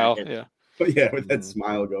leather smile? jacket? Yeah, but yeah, with that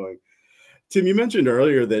smile going. Tim, you mentioned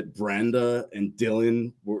earlier that Brenda and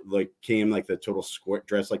Dylan were came the total square,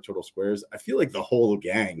 dressed like total squares. I feel like the whole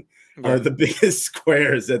gang are the biggest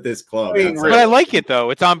squares at this club. But I like it though.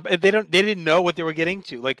 It's on. They didn't know what they were getting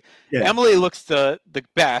to. Emily looks the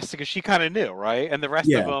best because she kind of knew, right? And the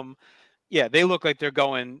rest of them, they look like they're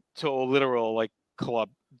going to a literal club.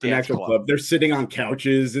 An actual club. They're sitting on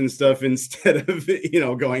couches and stuff instead of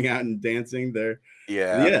going out and dancing. They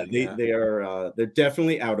are they're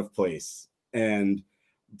definitely out of place. And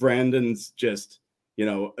Brandon's just,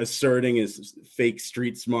 asserting his fake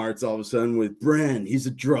street smarts all of a sudden with Brand. He's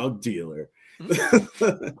a drug dealer. Way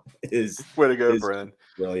to go, Brand.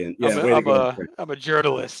 Brilliant. Yeah, I'm a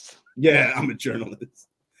journalist. Yeah, I'm a journalist.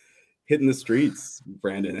 Hitting the streets,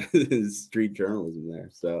 Brandon, his street journalism there.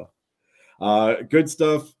 So good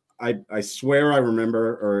stuff. I swear I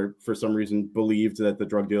remember, or for some reason believed, that the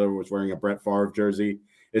drug dealer was wearing a Brett Favre jersey.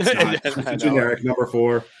 It's not. It's generic number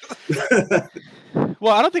 4.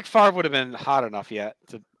 Well, I don't think Favre would have been hot enough yet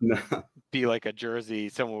to be like a jersey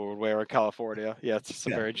someone would wear in California. Yeah, it's just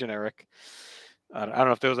very generic. I don't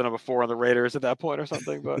know if there was a number 4 on the Raiders at that point or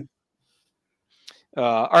something, but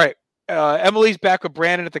all right. Emily's back with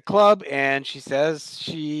Brandon at the club, and she says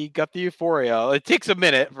she got the euphoria. It takes a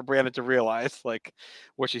minute for Brandon to realize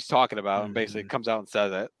what she's talking about, and basically comes out and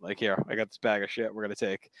says it. Here, I got this bag of shit we're gonna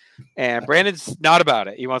take. And Brandon's not about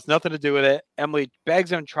it. He wants nothing to do with it. Emily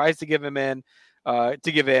begs him, tries to give in.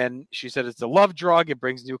 She said it's a love drug. It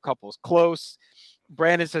brings new couples close.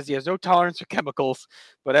 Brandon says he has no tolerance for chemicals,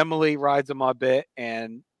 but Emily rides him a bit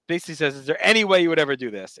and basically says, is there any way you would ever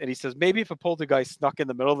do this? And he says, maybe if a poltergeist snuck in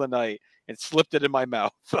the middle of the night and slipped it in my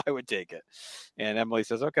mouth, I would take it. And Emily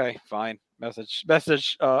says, okay, fine.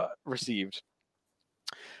 Message received.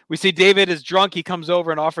 We see David is drunk. He comes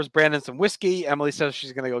over and offers Brandon some whiskey. Emily says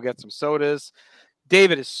she's going to go get some sodas.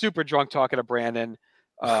 David is super drunk talking to Brandon.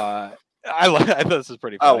 I thought this is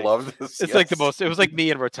pretty funny. I love this. It's like the most, it was like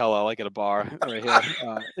me and Rotella, at a bar right here.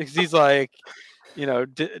 He's like,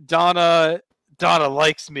 Donna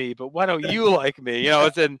likes me, but why don't you like me?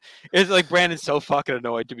 It's like Brandon's so fucking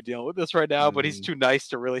annoyed to be dealing with this right now, but he's too nice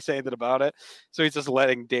to really say anything about it. So he's just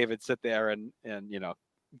letting David sit there and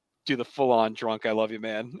do the full on drunk "I love you,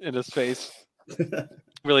 man" in his face.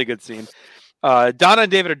 Really good scene. Donna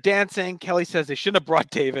and David are dancing. Kelly says they shouldn't have brought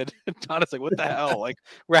David. Donna's like, "What the hell?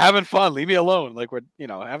 We're having fun. Leave me alone. We're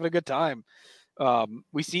having a good time."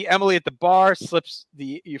 We see Emily at the bar slips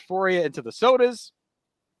the euphoria into the sodas.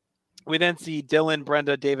 We then see Dylan,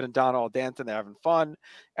 Brenda, David, and Donna all dancing. They're having fun.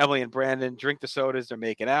 Emily and Brandon drink the sodas. They're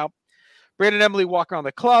making out. Brandon and Emily walk around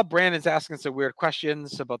the club. Brandon's asking some weird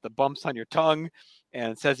questions about the bumps on your tongue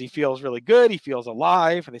and says he feels really good. He feels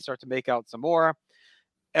alive. And they start to make out some more.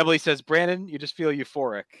 Emily says, Brandon, you just feel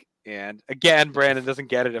euphoric. And again, Brandon doesn't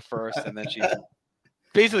get it at first. And then she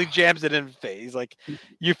basically jams it in his face. He's like,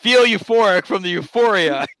 you feel euphoric from the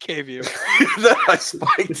euphoria I gave you. That I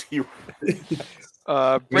spiked you.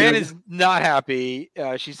 Brandon's not happy.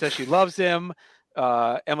 She says she loves him.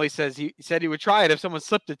 Emily says he said he would try it if someone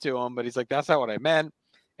slipped it to him, but he's like, that's not what I meant.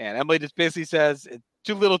 And Emily just basically says, it's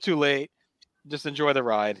too little, too late. Just enjoy the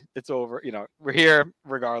ride. It's over. We're here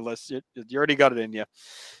regardless. You already got it in you.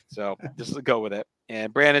 So just go with it.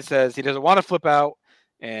 And Brandon says he doesn't want to flip out.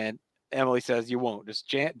 And Emily says, you won't.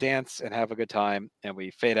 Just dance and have a good time. And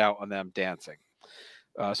we fade out on them dancing.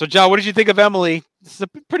 So, John, what did you think of Emily? This is a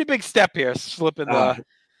pretty big step here, slipping the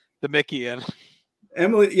Mickey in.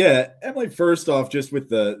 Emily, first off, just with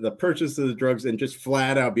the purchase of the drugs and just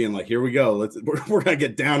flat out being like, here we go. We're going to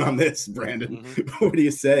get down on this, Brandon. Mm-hmm. What do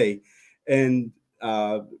you say? And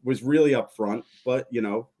was really upfront, but,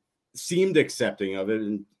 seemed accepting of it.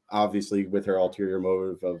 And obviously with her ulterior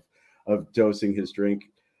motive of dosing his drink.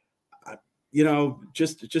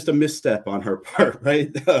 Just a misstep on her part,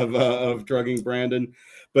 right? Of drugging Brandon,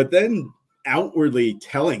 but then outwardly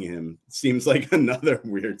telling him seems like another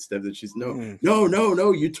weird step that she's no,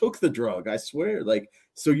 you took the drug. I swear.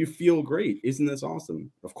 So you feel great. Isn't this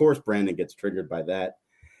awesome? Of course, Brandon gets triggered by that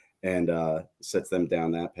and sets them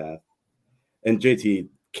down that path. And JT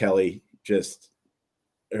Kelly just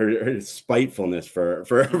her spitefulness for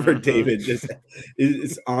David just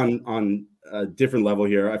is on a different level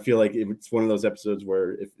here. I feel like it's one of those episodes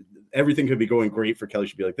where if everything could be going great for Kelly,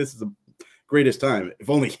 she'd be like, this is the greatest time. If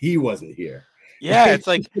only he wasn't here. Yeah, it's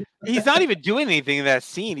like he's not even doing anything in that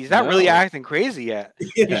scene. He's not really acting crazy yet.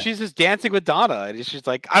 Yeah. She's just dancing with Donna. And she's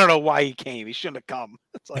like, I don't know why he came. He shouldn't have come.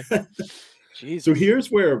 It's like, Jesus. So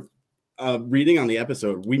here's where reading on the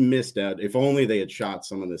episode, we missed out. If only they had shot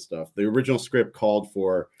some of this stuff. The original script called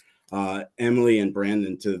for Emily and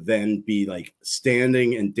Brandon to then be like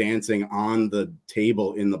standing and dancing on the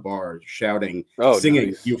table in the bar, shouting, singing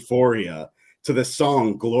nice. Euphoria to the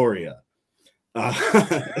song Gloria. I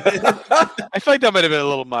feel like that might have been a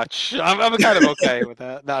little much. I'm kind of okay with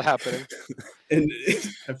that not happening. And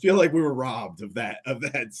I feel like we were robbed of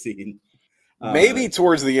that scene. Maybe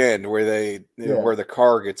towards the end where where the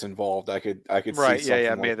car gets involved, I could right, see something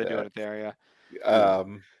like maybe they're that. doing it there,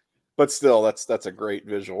 But still, that's a great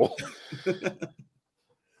visual.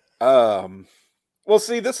 Well,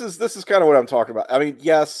 see, this is kind of what I'm talking about. I mean,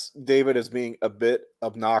 yes, David is being a bit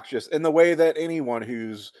obnoxious in the way that anyone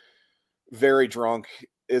who's very drunk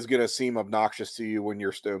is going to seem obnoxious to you when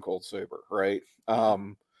you're stone cold sober, right?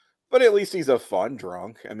 But at least he's a fun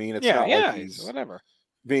drunk. I mean, it's not like he's whatever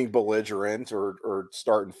being belligerent or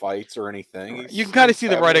starting fights or anything. You can kind of see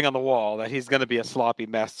the writing on the wall that he's going to be a sloppy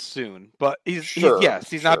mess soon. But he's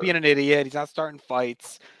not being an idiot. He's not starting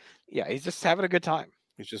fights. Yeah, he's just having a good time.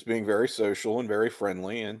 He's just being very social and very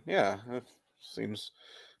friendly, and it seems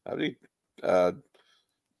I'd be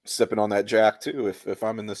sipping on that Jack too if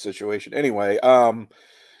I'm in this situation. Anyway, I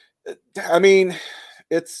mean,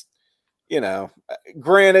 it's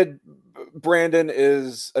granted, Brandon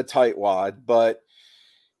is a tightwad, but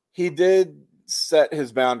he did set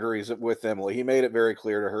his boundaries with Emily. He made it very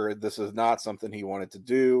clear to her this is not something he wanted to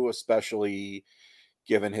do, especially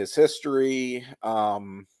given his history.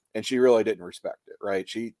 And she really didn't respect it, right?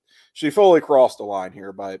 She fully crossed the line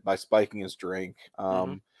here by spiking his drink.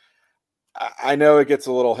 I know it gets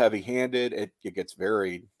a little heavy-handed. It gets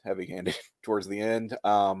very heavy-handed towards the end.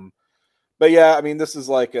 But yeah, I mean, this is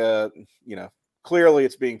like clearly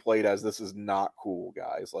it's being played as this is not cool,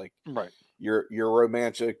 guys. Like, right. Your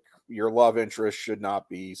romantic, your love interest should not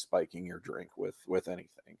be spiking your drink with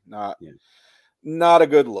anything. Not a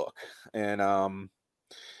good look. And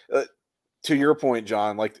to your point,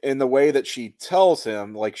 John, like in the way that she tells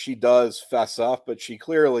him, like she does fess up, but she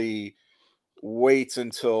clearly waits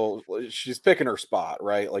until she's picking her spot,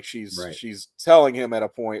 right? Like she's telling him at a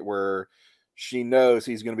point where she knows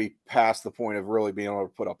he's going to be past the point of really being able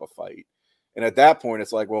to put up a fight. And at that point,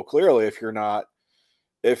 it's like, well, clearly if you're not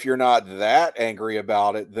that angry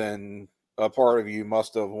about it, then a part of you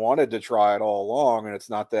must have wanted to try it all along, and it's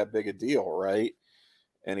not that big a deal, right?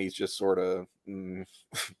 And he's just sort of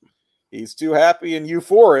he's too happy and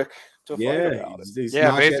euphoric to fight about it. He's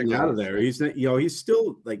not getting out of there. He's he's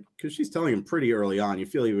still like, because she's telling him pretty early on. You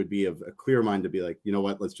feel he would be of a clear mind to be like, you know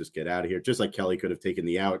what, let's just get out of here. Just like Kelly could have taken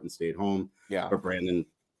the out and stayed home. Yeah, but Brandon,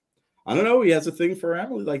 I don't know. He has a thing for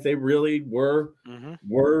Emily. Like they really were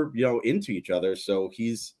into each other. So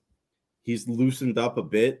he's loosened up a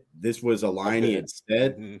bit. This was a line he had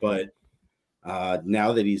said, but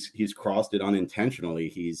now that he's crossed it unintentionally,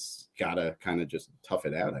 he's got to kind of just tough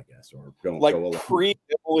it out, I guess, or go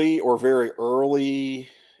pre-Emily or very early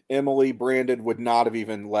Emily. Brandon would not have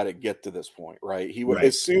even let it get to this point, right? He would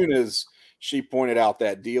as soon as she pointed out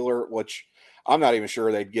that dealer, which I'm not even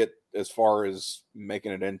sure they'd get as far as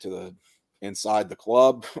making it into inside the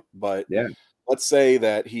club, but let's say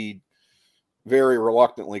that he very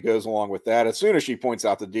reluctantly goes along with that. As soon as she points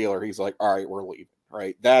out the dealer, he's like, all right, we're leaving,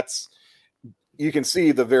 right? You can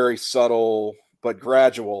see the very subtle but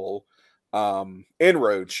gradual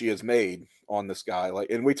inroad she has made on this guy.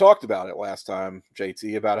 And we talked about it last time,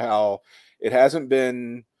 JT, about how they haven't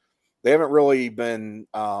really been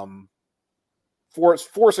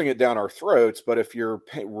forcing it down our throats, but if you're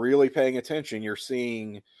really paying attention, you're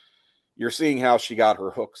seeing how she got her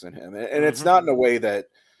hooks in him, and it's not in a way that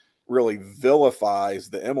really vilifies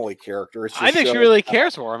the Emily character. It's just I think she really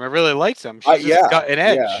cares for him. It really likes him. She's just got an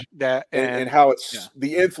edge and how it's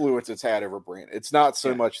the influence it's had over Brandon. It's not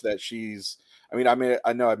so much that she's.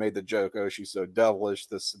 I know I made the joke, oh, she's so devilish,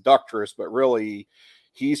 the seductress, but really,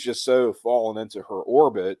 he's just so fallen into her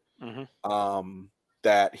orbit.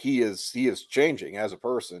 That he is changing as a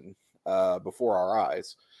person before our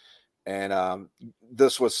eyes, and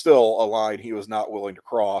this was still a line he was not willing to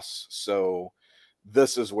cross. So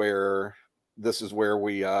this is where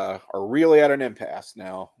we are really at an impasse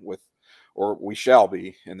now or we shall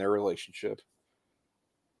be in their relationship.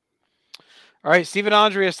 All right, Steve and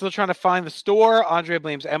Andrea are still trying to find the store. Andrea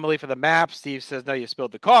blames Emily for the map. Steve says, no, you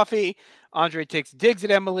spilled the coffee. Andrea takes digs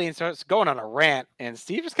at Emily and starts going on a rant. And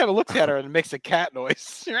Steve just kind of looks at her and makes a cat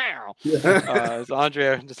noise. As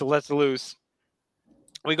Andrea just lets loose.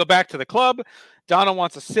 We go back to the club. Donna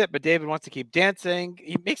wants to sit, but David wants to keep dancing.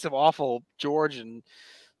 He makes an awful George and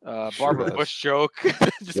Barbara Bush joke.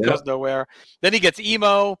 Just goes nowhere. Then he gets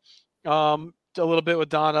emo a little bit with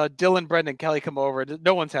Donna. Dylan, Brendan, Kelly come over.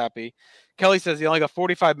 No one's happy. Kelly says he only got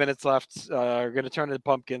 45 minutes left. We're going to turn into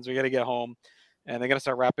pumpkins. We got to get home. And they're going to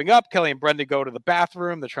start wrapping up. Kelly and Brenda go to the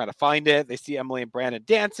bathroom. They're trying to find it. They see Emily and Brandon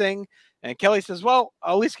dancing. And Kelly says, well,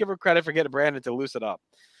 I'll at least give her credit for getting Brandon to loosen up.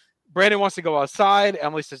 Brandon wants to go outside.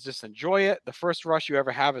 Emily says, just enjoy it. The first rush you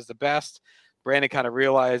ever have is the best. Brandon kind of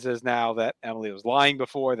realizes now that Emily was lying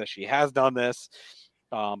before, that she has done this.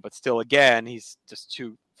 But still, again, he's just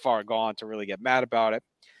too far gone to really get mad about it.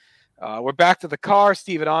 We're back to the car.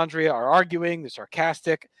 Steve and Andrea are arguing. They're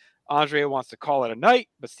sarcastic. Andrea wants to call it a night,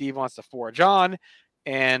 but Steve wants to forge on.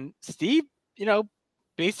 And Steve,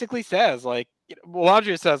 basically says,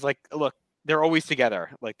 Andrea says, look, they're always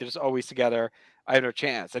together. Like, they're just always together. I have no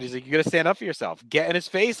chance. And he's like, you got to stand up for yourself. Get in his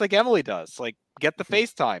face like Emily does. Like, get the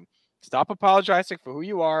FaceTime. Stop apologizing for who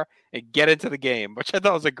you are and get into the game, which I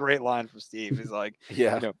thought was a great line from Steve. He's like,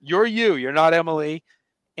 you're you. You're not Emily.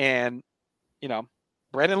 And,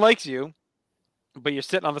 Brandon likes you, but you're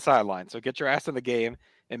sitting on the sideline. So get your ass in the game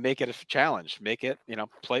and make it a challenge. Make it,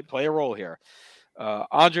 play a role here.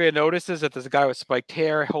 Andrea notices that there's a guy with spiked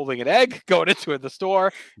hair holding an egg going into the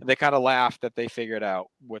store, and they kind of laugh that they figured out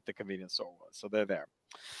what the convenience store was. So they're there.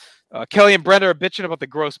 Kelly and Brenda are bitching about the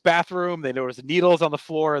gross bathroom. They notice needles on the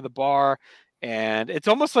floor of the bar, and it's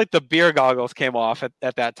almost like the beer goggles came off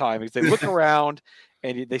at that time, because they look around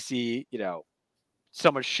and they see,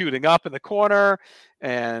 someone shooting up in the corner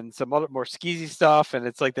and some other more skeezy stuff. And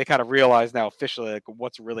it's like they kind of realize now officially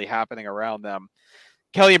what's really happening around them.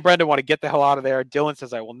 Kelly and Brenda want to get the hell out of there. Dylan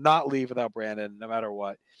says, I will not leave without Brandon, no matter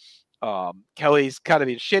what. Kelly's kind of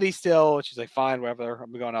being shitty still. She's like, fine, whatever.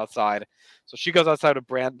 I'm going outside. So she goes outside with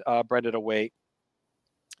Brenda to wait.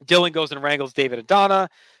 Dylan goes and wrangles David and Donna.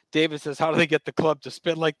 David says, how do they get the club to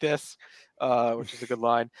spin like this? Which is a good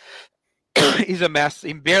line. He's a mess.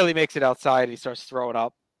 He barely makes it outside. He starts throwing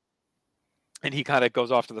up. And he kind of goes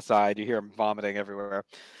off to the side. You hear him vomiting everywhere.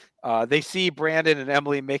 They see Brandon and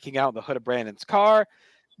Emily making out in the hood of Brandon's car.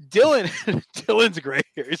 Dylan's great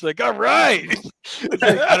here. He's like, all right. It's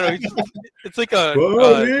like, I don't know. It's like a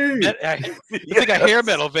hair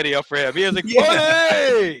metal video for him. He was like,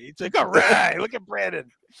 hey! He's like, all right, look at Brandon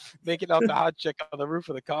making out the hot chick on the roof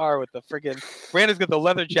of the car with the friggin' Brandon's got the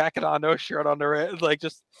leather jacket on, no shirt under it. Like,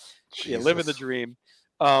 just living the dream.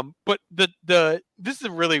 But this is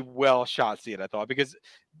a really well shot scene, I thought, because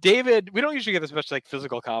David, we don't usually get this much like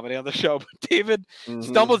physical comedy on the show, but David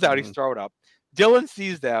stumbles out, he's thrown up. Dylan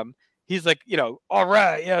sees them. He's like, all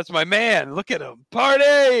right, yeah, it's my man. Look at him.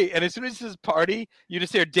 Party. And as soon as he says party, you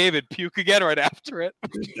just hear David puke again right after it,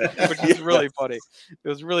 which is really funny. It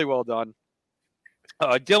was really well done.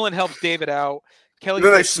 Dylan helps David out. Kelly.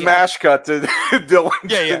 Then they smash cut to Dylan.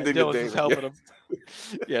 Yeah. Dylan's just helping him.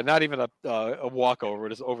 Yeah, not even a walkover,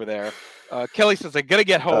 just over there. Kelly says, I gotta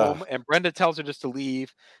get home, and Brenda tells her just to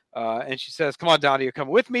leave. And she says, come on, Donna, you're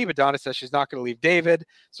coming with me. But Donna says she's not going to leave David.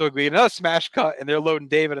 So it'll be another smash cut, and they're loading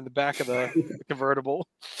David in the back of the convertible,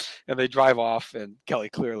 and they drive off. And Kelly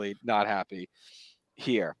clearly not happy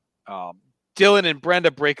here. Dylan and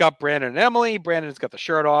Brenda break up, Brandon and Emily. Brandon's got the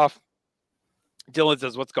shirt off. Dylan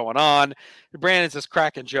says, what's going on? Brandon's just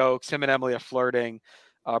cracking jokes. Him and Emily are flirting.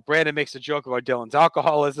 Brandon makes a joke about Dylan's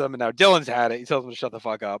alcoholism, and now Dylan's had it. He tells him to shut the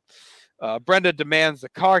fuck up. Brenda demands the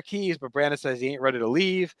car keys, but Brandon says he ain't ready to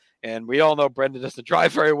leave. And we all know Brenda doesn't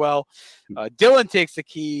drive very well. Dylan takes the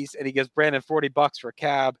keys, and he gives Brandon $40 for a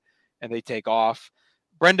cab, and they take off.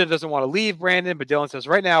 Brenda doesn't want to leave Brandon, but Dylan says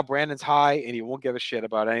right now Brandon's high, and he won't give a shit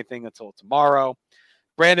about anything until tomorrow.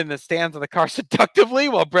 Brandon then stands in the car seductively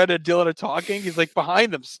while Brenda and Dylan are talking. He's like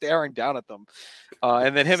behind them, staring down at them.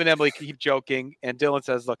 And then him and Emily keep joking, and Dylan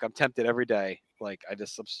says, look, I'm tempted every day. Like, I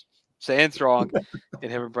just staying strong,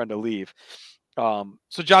 and him and Brenda leave. So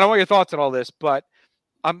John, I want your thoughts on all this, but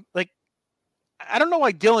I'm like, I don't know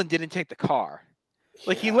why Dylan didn't take the car.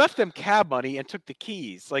 Like, he left them cab money and took the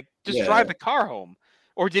keys. Like, just drive the car home.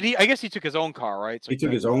 Or did he? I guess he took his own car, right? So he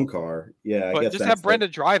took his own car. Yeah, but just have Brenda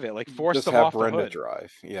drive it, like force them off the hood. Just have Brenda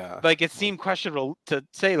drive. Yeah. Like, it seemed questionable to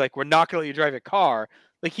say, like, we're not going to let you drive your car.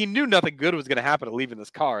 Like, he knew nothing good was going to happen to leaving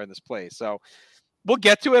this car in this place. So we'll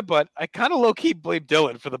get to it, but I kind of low-key blame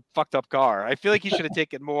Dylan for the fucked up car. I feel like he should have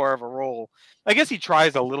taken more of a role. I guess he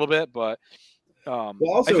tries a little bit, but well,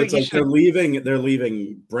 also it's like they're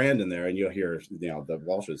leaving Brandon there, and you'll hear the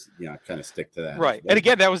Walshes kind of stick to that, right? And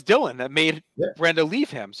again, that was Dylan that made Brenda leave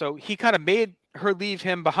him, so he kind of made her leave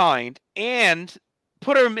him behind and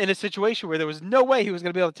put him in a situation where there was no way he was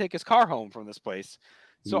going to be able to take his car home from this place.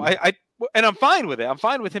 So I'm fine with it. I'm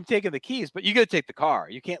fine with him taking the keys, but you got to take the car.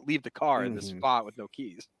 You can't leave the car in this spot with no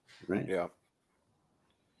keys. Right? Yeah.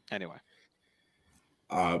 Anyway.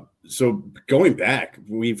 So going back,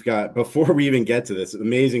 we've got, before we even get to this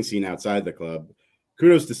amazing scene outside the club,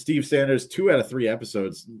 kudos to Steve Sanders. 2 out of 3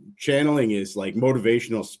 episodes channeling his like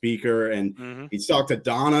motivational speaker, and he's talked to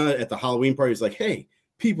Donna at the Halloween party. He's like, hey,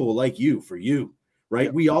 people like you for you, right?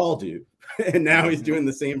 Yep. We all do. And now he's doing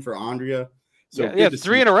the same for Andrea. So yeah,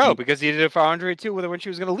 3 in a row, because he did it for Andrea too when she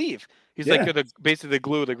was going to leave. He's like, you're basically the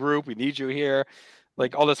glue of the group. We need you here,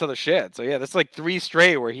 like all this other shit. So yeah, that's like 3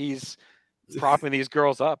 straight where he's propping these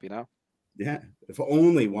girls up, you know? Yeah, if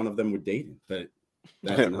only one of them would date him. But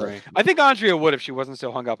that's right. I think Andrea would if she wasn't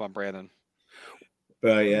so hung up on Brandon.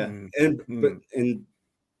 But yeah, and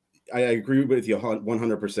I agree with you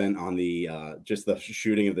 100% on the just the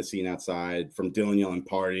shooting of the scene outside, from Dylan yelling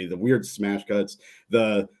party, the weird smash cuts,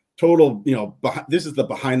 the total, this is the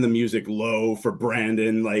behind the music low for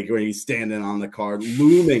Brandon, like when he's standing on the car,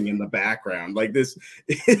 looming in the background, like this,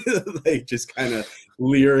 like just kind of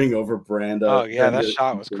leering over Brando. Oh yeah, that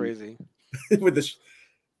shot was crazy. With the,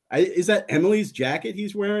 is that Emily's jacket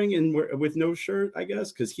he's wearing and with no shirt? I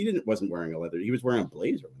guess because he wasn't wearing a leather. He was wearing a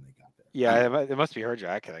blazer when they got there. Yeah, it must be her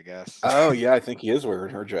jacket, I guess. Oh yeah, I think he is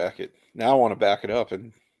wearing her jacket. Now I want to back it up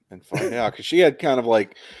and find out, because she had kind of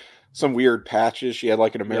like some weird patches. She had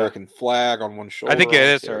like an American flag on one shoulder. I think it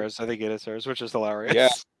is hers. Which is hilarious. Yeah,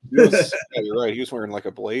 you're right. He was wearing like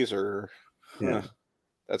a blazer. Yeah,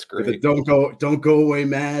 that's great. Don't go away,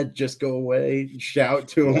 mad. Just go away. Shout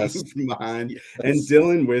to him from behind. Yes. And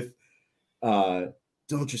Dylan with,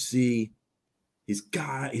 don't you see? He's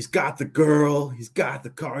got the girl. He's got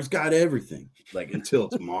the car. He's got everything. Like until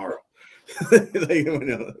tomorrow. Like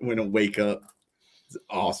when I wake up. It's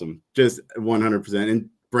awesome. Just 100%. And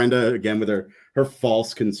Brenda, again, with her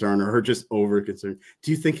false concern, or her just over concern.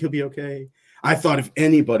 Do you think he'll be okay? I thought if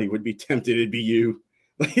anybody would be tempted, it'd be you.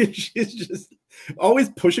 Like, she's just always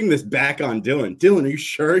pushing this back on Dylan. Dylan, are you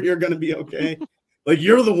sure you're going to be okay? Like,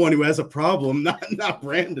 you're the one who has a problem, not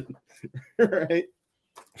Brandon. Right?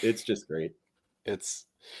 It's just great. It's,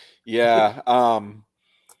 yeah.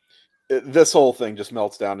 This whole thing just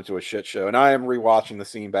melts down into a shit show, and I am rewatching the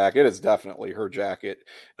scene back. It is definitely her jacket.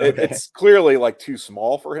 It's clearly like too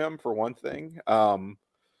small for him, for one thing.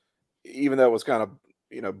 Even though it was kind of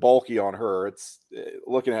bulky on her, it's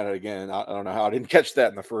looking at it again. I don't know how I didn't catch that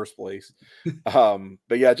in the first place.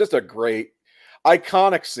 But yeah, just a great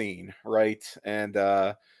iconic scene, right? And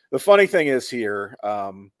the funny thing is here,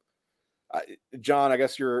 John, I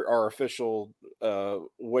guess you're our official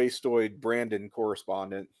Wastoid Brandon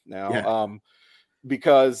correspondent now. Yeah.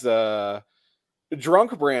 Because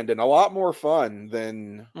drunk Brandon, a lot more fun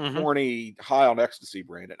than horny, high on ecstasy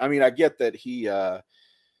Brandon. I mean, I get that he's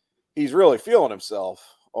really feeling himself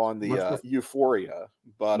on the U4EA,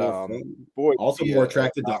 but boy, also more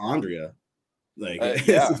attracted to Andrea. Like,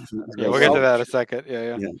 yeah, we'll get to that in a second.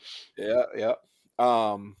 Yeah.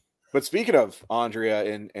 But speaking of Andrea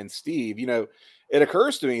and Steve, it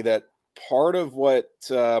occurs to me that part of what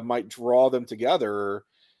might draw them together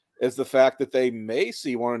is the fact that they may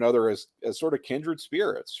see one another as sort of kindred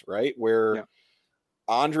spirits, right? Where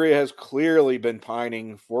Andrea has clearly been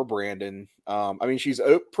pining for Brandon. I mean, she's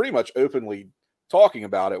pretty much openly talking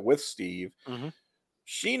about it with Steve.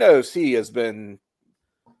 She knows he has been,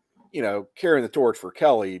 carrying the torch for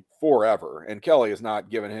Kelly forever, and Kelly has not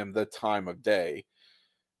given him the time of day,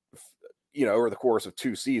 over the course of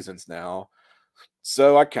 2 seasons now.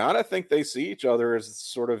 So I kind of think they see each other as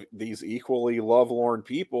sort of these equally lovelorn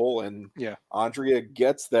people. And Andrea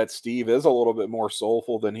gets that Steve is a little bit more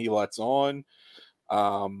soulful than he lets on.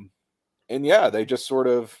 And yeah, they just sort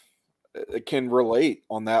of can relate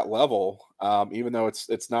on that level, even though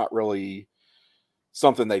it's not really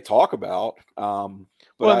something they talk about.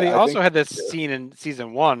 But they also had this scene in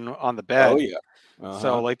season 1 on the bed. Oh yeah.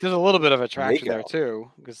 So like there's a little bit of attraction there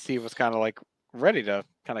too, because Steve was kind of like ready to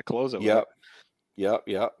kind of close it. Yep.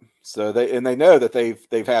 So they know that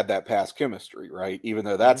they've had that past chemistry, right? Even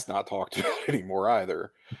though that's not talked about anymore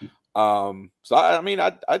either. So I mean,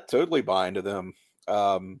 I totally buy into them.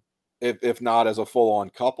 If not as a full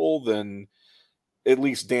on couple, then at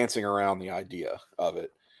least dancing around the idea of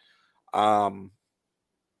it.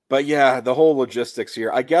 But yeah, the whole logistics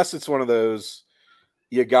here, I guess it's one of those,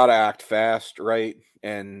 you got to act fast, right?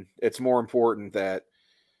 And it's more important that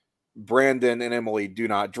Brandon and Emily do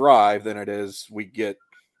not drive than it is we get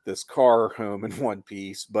this car home in one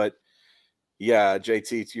piece. But yeah,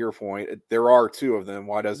 JT, to your point, there are 2 of them.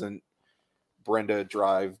 Why doesn't Brenda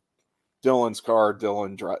drive Dylan's car,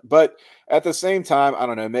 Dylan drive? But at the same time, I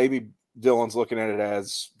don't know, maybe Dylan's looking at it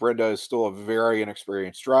as Brenda is still a very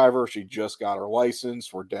inexperienced driver. She just got her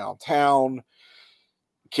license. We're downtown.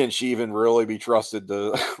 Can she even really be trusted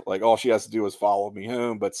to, like, all she has to do is follow me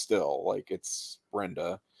home? But still, like, it's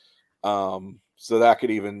Brenda. So that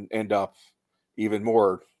could even end up even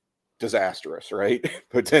more disastrous, right?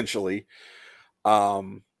 Potentially.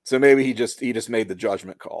 So maybe he just made the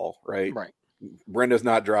judgment call, right? Right. Brenda's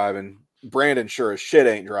not driving. Brandon sure as shit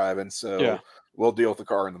ain't driving, so Yeah. we'll deal with the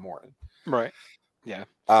car in the morning. Right. Yeah.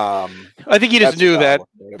 I think he just knew that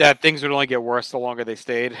that things would only get worse the longer they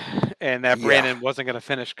stayed, and that Yeah. Brandon wasn't going to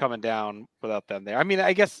finish coming down without them there. I mean,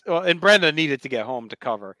 I guess, and Brenda needed to get home to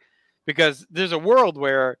cover, because there's a world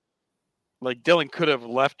where, like, Dylan could have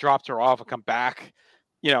left, dropped her off, and come back,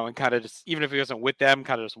 and kind of just, even if he wasn't with them,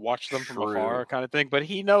 kind of just watch them from afar, kind of thing. But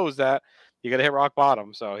he knows that you got to hit rock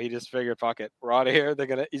bottom, so he just figured, fuck it, we're out of here.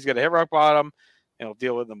 He's gonna hit rock bottom, and he'll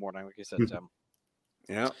deal with it in the morning, like you said, Tim.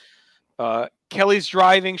 Yeah. Kelly's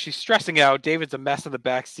driving. She's stressing out. David's a mess in the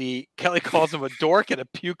back seat. Kelly calls him a dork and a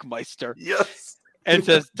puke meister. Yes. And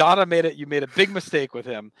says, Donna you made a big mistake with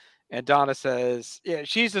him. And Donna says, yeah,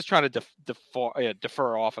 she's just trying to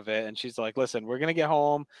defer off of it. And she's like, listen, we're going to get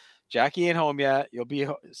home. Jackie ain't home yet. You'll be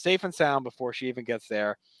safe and sound before she even gets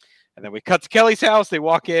there. And then we cut to Kelly's house. They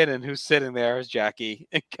walk in, and who's sitting there is Jackie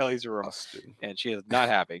in Kelly's room. And she is not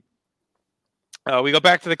happy. We go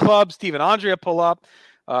back to the club. Steve and Andrea pull up.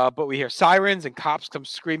 But we hear sirens and cops come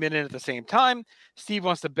screaming in at the same time. Steve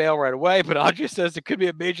wants to bail right away, but Andrea says it could be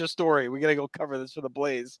a major story. We got to go cover this for the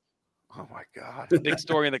Blaze. Oh, my God. Big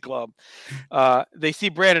story in the club. They see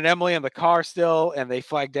Brandon and Emily in the car still, and they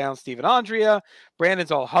flag down Steve and Andrea.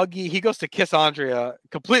 Brandon's all huggy. He goes to kiss Andrea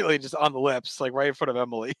completely just on the lips, like right in front of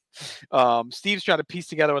Emily. Steve's trying to piece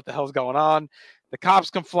together what the hell's going on. The cops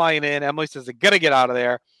come flying in. Emily says they got to get out of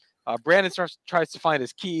there. Brandon tries to find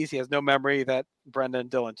his keys. He has no memory that Brenda and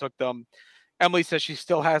Dylan took them. Emily says she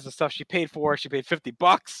still has the stuff she paid for. She paid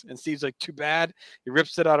 $50, and Steve's like, too bad. He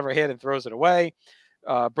rips it out of her hand and throws it away.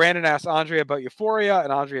 Brandon asks Andrea about U4EA,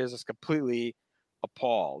 and Andrea is just completely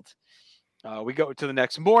appalled. We go to the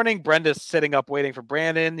next morning. Brenda's sitting up waiting for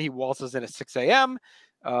Brandon. He waltzes in at 6 a.m.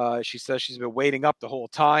 She says she's been waiting up the whole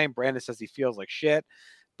time. Brandon says he feels like shit.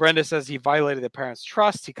 Brenda says he violated their parents'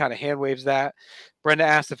 trust. He kind of hand waves that. Brenda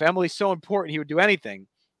asks if Emily's so important he would do anything.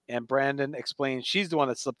 And Brandon explains she's the one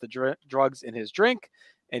that slipped the drugs in his drink,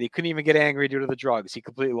 and he couldn't even get angry due to the drugs. He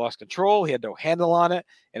completely lost control. He had no handle on it,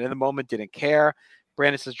 and in the moment didn't care.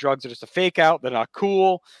 Brandon says drugs are just a fake out. They're not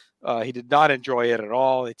cool. He did not enjoy it at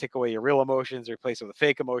all. They take away your real emotions, replace it with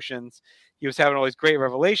fake emotions. He was having all these great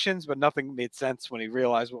revelations, but nothing made sense when he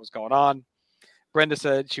realized what was going on. Brenda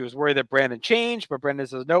said she was worried that Brandon changed, but Brenda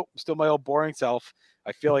says, nope, still my old boring self.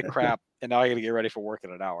 I feel like crap, and now I got to get ready for work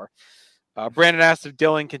in an hour. Brandon asks if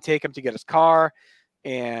Dylan can take him to get his car,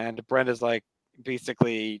 and Brenda's like,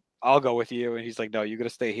 basically, I'll go with you. And he's like, no, you got to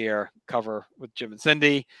stay here, cover with Jim and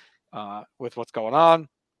Cindy with what's going on.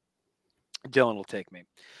 Dylan will take me.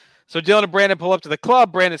 So Dylan and Brandon pull up to the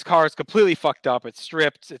club. Brandon's car is completely fucked up. It's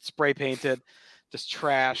stripped. It's spray painted. Just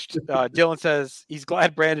trashed. Dylan says he's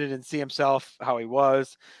glad Brandon didn't see himself how he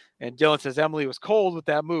was. And Dylan says Emily was cold with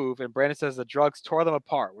that move. And Brandon says the drugs tore them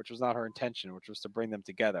apart, which was not her intention, which was to bring them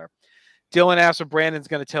together. Dylan asks what Brandon's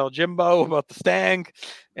going to tell Jimbo about the Stang.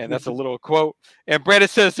 And that's a little quote. And Brandon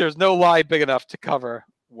says there's no lie big enough to cover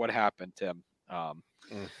what happened, Tim.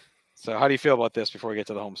 So how do you feel about this before we get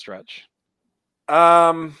to the home stretch?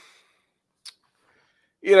 We're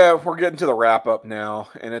getting to the wrap up now,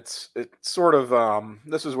 and it's sort of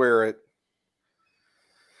this is where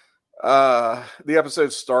the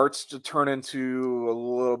episode starts to turn into a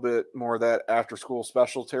little bit more of that after school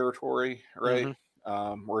special territory, right?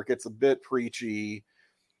 Mm-hmm. Where it gets a bit preachy.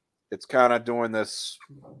 It's kind of doing this,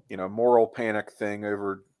 moral panic thing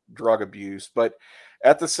over drug abuse, but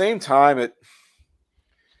at the same time,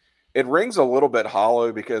 it rings a little bit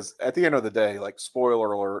hollow because at the end of the day, like,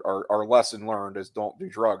 spoiler alert, our lesson learned is don't do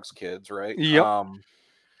drugs, kids, right? Yep.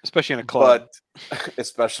 Especially in a club.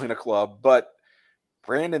 Especially in a club. But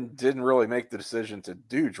Brandon didn't really make the decision to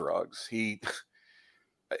do drugs. He,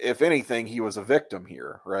 if anything, he was a victim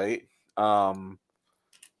here, right?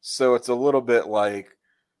 So it's a little bit like,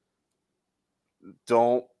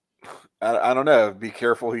 I don't know, be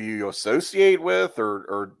careful who you associate with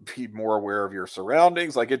or be more aware of your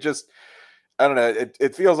surroundings. Like, it just, I don't know.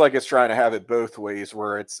 It feels like it's trying to have it both ways,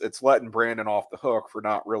 where it's letting Brandon off the hook for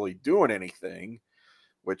not really doing anything,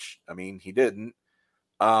 which, I mean, he didn't,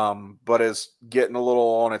 but is getting a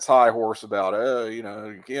little on its high horse about,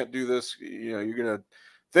 you can't do this. You're going to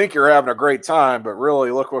think you're having a great time, but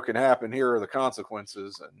really look what can happen. Here are the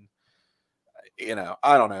consequences. And,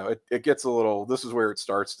 I don't know. It gets a little, this is where it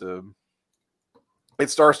starts to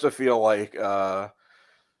feel like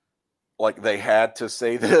they had to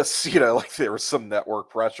say this, like there was some network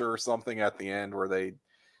pressure or something at the end where they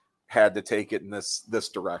had to take it in this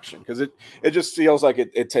direction. Cause it just feels like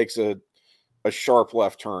it takes a a sharp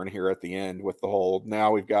left turn here at the end with the whole,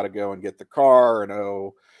 now we've got to go and get the car, and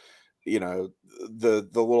the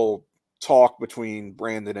little talk between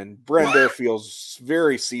Brandon and Brenda feels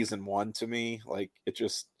very season 1 to me. Like, it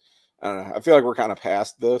just, I don't know. I feel like we're kind of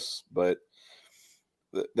past this, but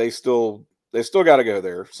they still got to go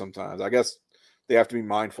there sometimes. I guess they have to be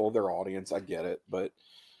mindful of their audience. I get it, but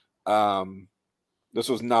this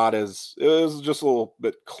was not as, it was just a little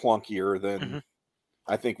bit clunkier than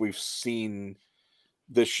I think we've seen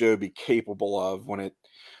this show be capable of when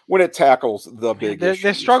it tackles the big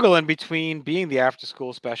they're struggling between being the after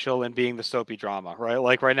school special and being the soapy drama, right?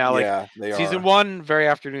 Like right now, like season 1, very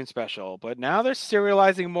afternoon special, but now they're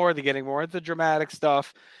serializing more. They're getting more into dramatic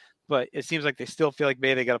stuff, but it seems like they still feel like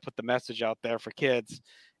maybe they got to put the message out there for kids.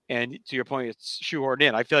 And to your point, it's shoehorned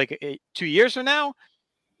in. I feel like 2 years from now,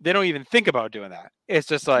 they don't even think about doing that. It's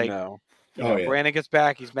just like, Brandon gets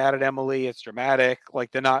back. He's mad at Emily. It's dramatic.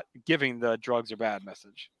 Like, they're not giving the drugs are bad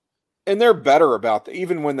message. And they're better about that.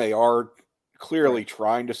 Even when they are clearly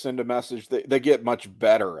trying to send a message, they get much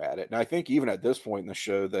better at it. And I think even at this point in the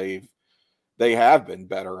show, they have been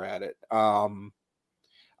better at it. I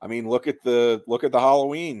mean, look at the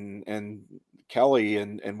Halloween and Kelly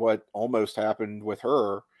and what almost happened with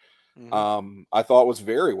her. I thought was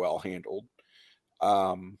very well handled.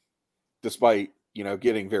 Despite,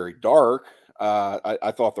 getting very dark,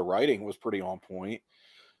 I thought the writing was pretty on point.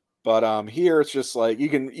 But here it's just like you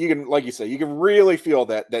can like you say, you can really feel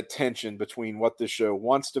that tension between what this show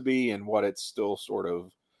wants to be and what it's still sort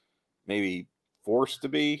of maybe forced to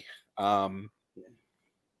be. And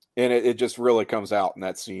it just really comes out in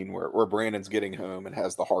that scene where Brandon's getting home and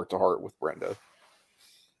has the heart-to-heart with Brenda.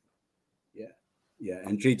 Yeah,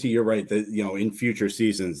 and JT, you're right that in future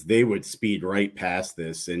seasons they would speed right past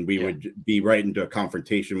this, and we would be right into a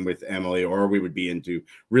confrontation with Emily, or we would be into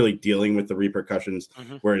really dealing with the repercussions.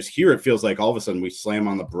 Whereas here it feels like all of a sudden we slam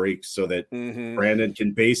on the brakes so that Brandon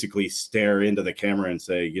can basically stare into the camera and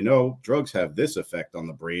say, drugs have this effect on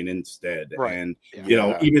the brain instead, and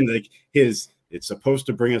even like it's supposed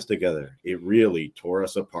to bring us together. It really tore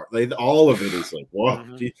us apart. Like, all of it is like,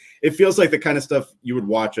 whoa. It feels like the kind of stuff you would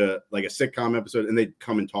watch a sitcom episode and they'd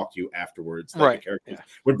come and talk to you afterwards. Like the characters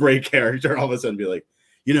would break character and all of a sudden be like,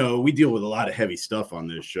 we deal with a lot of heavy stuff on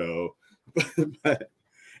this show.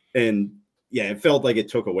 And it felt like it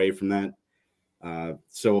took away from that.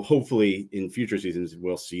 So hopefully in future seasons,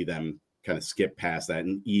 we'll see them kind of skip past that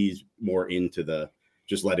and ease more into the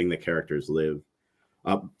just letting the characters live.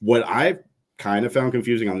 What I've kind of found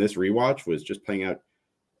confusing on this rewatch was just playing out.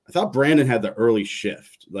 I thought Brandon had the early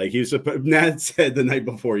shift. Like, he was supposed, Nat said the night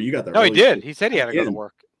before, you got the early he did. shift. He said he had to go to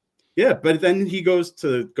work. Yeah, but then he goes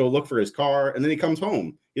to go look for his car, and then he comes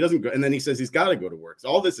home. He doesn't go, and then he says he's got to go to work. So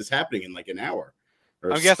all this is happening in like an hour.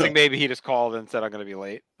 I'm guessing maybe he just called and said, I'm going to be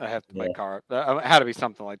late. I have to my car. It had to be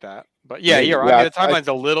something like that. But you're right. I mean, the timeline's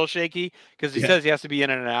a little shaky because he says he has to be in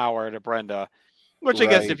an hour to Brenda, which I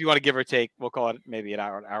guess if you want to give or take, we'll call it maybe an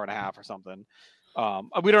hour and a half or something.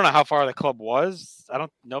 We don't know how far the club was. I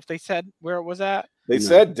don't know if they said where it was at. They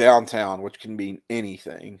said downtown, which can mean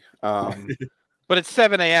anything. But it's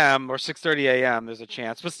 7 a.m. or 6:30 a.m. There's a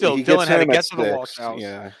chance. But still, Dylan had to get to the Walsh house.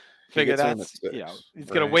 Yeah. Figure that's, he's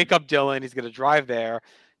going to wake up Dylan. He's going to drive there,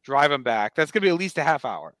 drive him back. That's going to be at least a half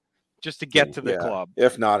hour just to get to the club.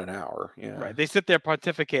 If not an hour. Yeah. Right. They sit there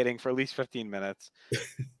pontificating for at least 15 minutes.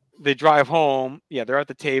 They drive home. Yeah, they're at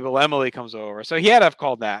the table. Emily comes over. So he had to have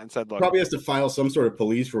called that and said, look. Probably has to file some sort of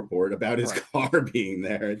police report about his car being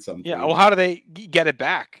there at some point. Yeah, well, how do they get it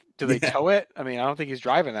back? Do they tow it? I mean, I don't think he's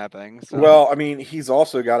driving that thing. So. Well, I mean, he's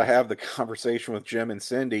also got to have the conversation with Jim and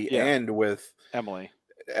Cindy and with Emily,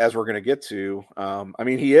 as we're going to get to. I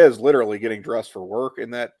mean, he is literally getting dressed for work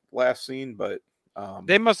in that last scene, but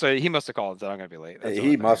he must have called and said, I'm going to be late.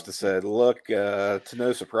 He must have said, look, to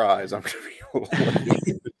no surprise, I'm going to be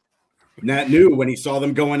late. Nat knew when he saw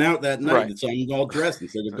them going out that night. Right. Saw them all dressed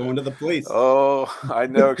instead of going to the place. Oh, I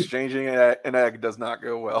know exchanging an egg does not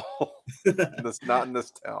go well. Not in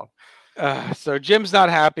this town. So Jim's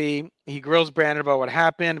not happy. He grills Brandon about what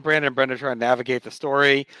happened. Brandon and Brenda try to navigate the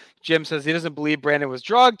story. Jim says he doesn't believe Brandon was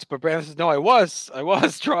drugged, but Brandon says, no, I was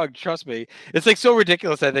drugged. Trust me. It's like so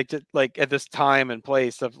ridiculous. I think to, like at this time and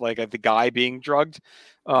place of like the guy being drugged,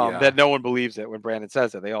 that no one believes it when Brandon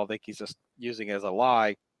says it. They all think he's just using it as a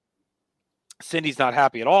lie. Cindy's not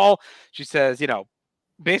happy at all. She says,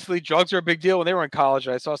 basically drugs are a big deal. When they were in college,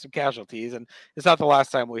 I saw some casualties, and it's not the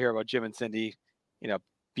last time we'll hear about Jim and Cindy,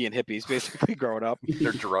 being hippies, basically growing up.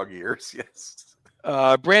 Their drug years, yes.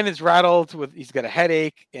 Brandon's rattled he's got a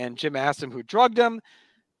headache, and Jim asks him who drugged him,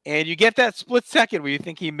 and you get that split second where you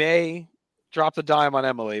think he may drop the dime on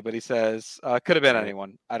Emily, but he says, could have been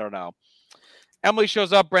anyone. I don't know. Emily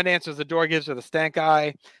shows up. Brenda answers the door, gives her the stank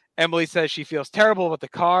eye. Emily says she feels terrible about the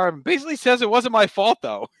car and basically says it wasn't my fault,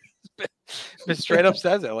 though. Just straight up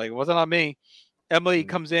says it. Like, it wasn't on me. Emily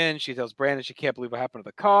comes in. She tells Brandon she can't believe what happened to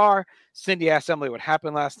the car. Cindy asks Emily what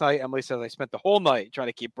happened last night. Emily says, I spent the whole night trying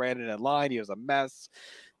to keep Brandon in line. He was a mess.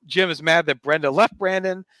 Jim is mad that Brenda left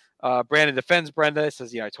Brandon. Brandon defends Brenda.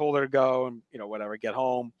 Says, I told her to go and, whatever, get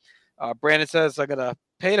home. Brandon says, I'm going to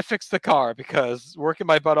pay to fix the car because working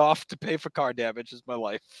my butt off to pay for car damage is my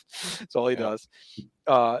life. That's all he does.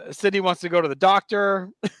 Cindy wants to go to the doctor,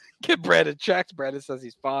 get Brandon checked. Brandon says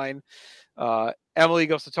he's fine. Emily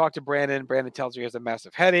goes to talk to Brandon. Brandon tells her he has a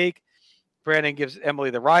massive headache. Brandon gives Emily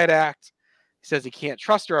the riot act. He says he can't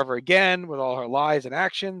trust her ever again with all her lies and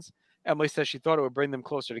actions. Emily says she thought it would bring them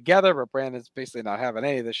closer together, but Brandon's basically not having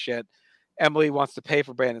any of this shit. Emily wants to pay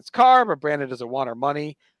for Brandon's car, but Brandon doesn't want her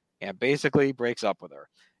money and basically breaks up with her.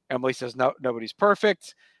 Emily says nobody's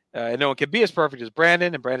perfect. And no one can be as perfect as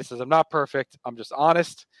Brandon. And Brandon says, I'm not perfect. I'm just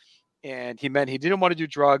honest. And he meant he didn't want to do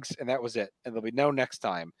drugs, and that was it. And there'll be no next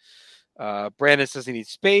time. Brandon says he needs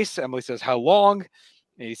space. Emily says, how long?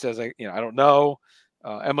 And he says, I don't know.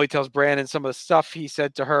 Emily tells Brandon some of the stuff he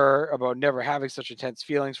said to her about never having such intense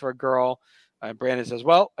feelings for a girl. And Brandon says,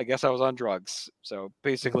 well, I guess I was on drugs. So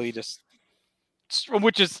basically it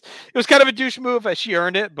was kind of a douche move as she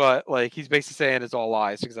earned it, but like he's basically saying it's all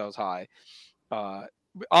lies because I was high.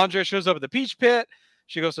 Andrea shows up at the Peach Pit.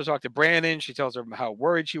 She goes to talk to Brandon. She tells her how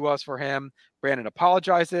worried she was for him. Brandon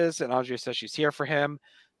apologizes, and Andrea says she's here for him.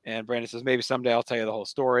 And Brandon says, maybe someday I'll tell you the whole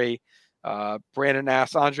story. Brandon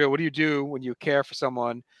asks Andrea, what do you do when you care for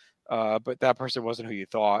someone, but that person wasn't who you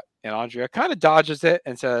thought? And Andrea kind of dodges it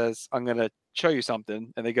and says, I'm going to show you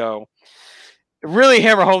something. And they go, really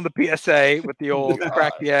hammer home the PSA with the old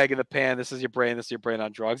crack the egg in the pan. This is your brain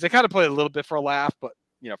on drugs. They kind of play a little bit for a laugh, but,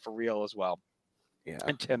 for real as well. Yeah.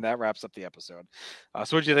 And Tim, that wraps up the episode.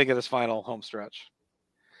 So what do you think of this final home stretch?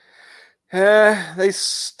 They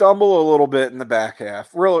stumble a little bit in the back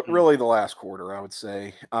half. Really the last quarter, I would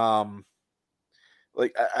say. I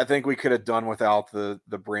think we could have done without the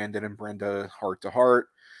Brandon and Brenda heart to heart.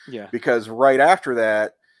 Yeah. Because right after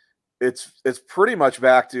that, it's pretty much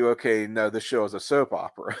back to, okay, no, this show is a soap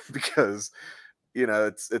opera because,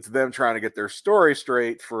 it's them trying to get their story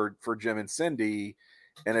straight for Jim and Cindy.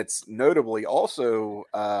 And it's notably also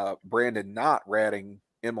Brandon not ratting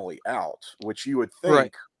Emily out, which you would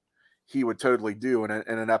think he would totally do in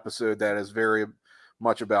an episode that is very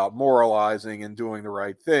much about moralizing and doing the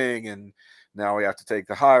right thing. And now we have to take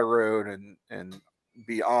the high road and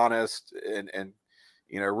be honest and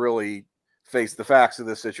really face the facts of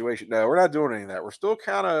this situation. No, we're not doing any of that. We're still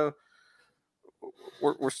kind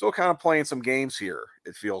of playing some games here,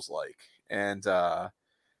 it feels like. And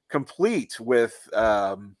complete with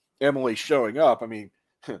Emily showing up. I mean,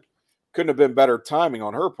 couldn't have been better timing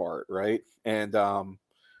on her part, right? And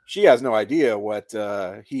she has no idea what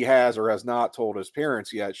he has or has not told his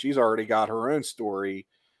parents yet. She's already got her own story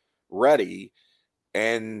ready.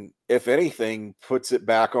 And if anything, puts it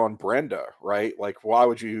back on Brenda, right? Like, why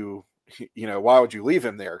would you leave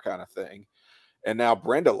him there kind of thing? And now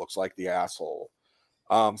Brenda looks like the asshole.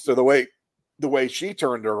 So the way she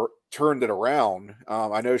turned it around,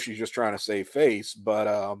 I know she's just trying to save face,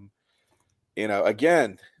 but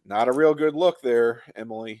again, not a real good look there,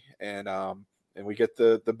 Emily. And we get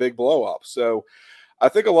the big blow up. So I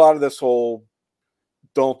think a lot of this whole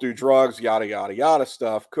don't do drugs, yada, yada, yada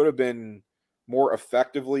stuff could have been more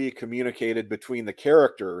effectively communicated between the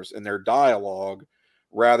characters and their dialogue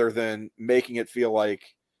rather than making it feel like,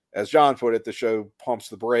 as John put it, the show pumps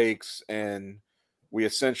the brakes and we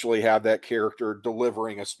essentially have that character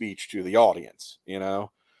delivering a speech to the audience.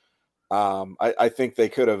 I think they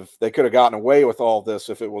could have gotten away with all this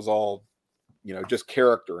if it was all, just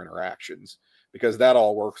character interactions, because that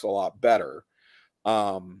all works a lot better.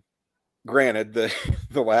 Granted,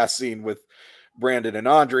 the last scene with Brandon and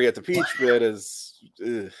Andre at the Peach Pit is,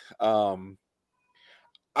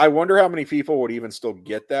 I wonder how many people would even still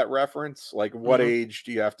get that reference. Like, what age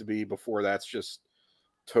do you have to be before that's just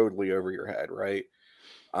totally over your head, right?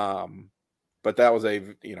 But that was a,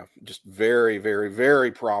 just very, very,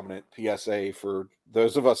 very prominent PSA for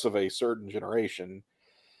those of us of a certain generation.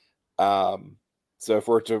 So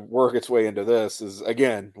for it to work its way into this is,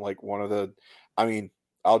 again, like one of the,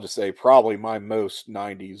 I'll just say probably my most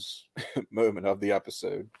 90s moment of the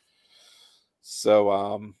episode.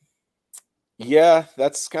 So, yeah,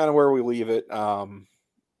 that's kind of where we leave it.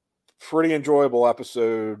 Pretty enjoyable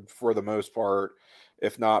episode for the most part,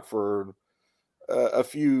 if not for a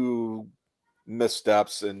few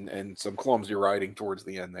missteps and some clumsy writing towards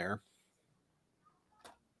the end there.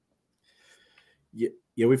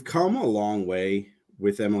 Yeah, we've come a long way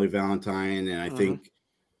with Emily Valentine, and I think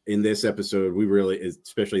in this episode, we really,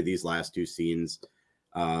 especially these last two scenes,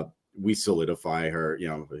 we solidify her,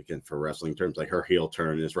 again, for wrestling terms, like her heel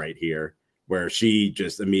turn is right here, where she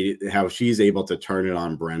just immediately, how she's able to turn it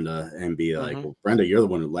on Brenda and be like, well, Brenda, you're the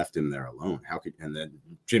one who left him there alone. How could, and then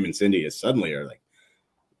Jim and Cindy is suddenly are like,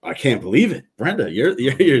 I can't believe it. Brenda,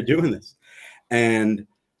 you're doing this. And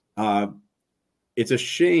it's a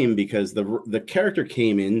shame because the character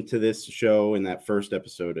came into this show in that first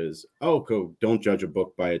episode as, don't judge a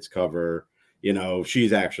book by its cover.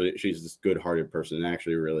 She's this good-hearted person and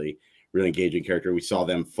actually really, really engaging character. We saw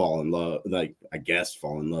them fall in love,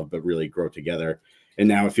 but really grow together. And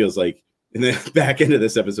now it feels like, and then back into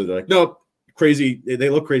this episode, they're like, no, crazy. They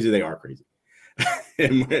look crazy. They are crazy.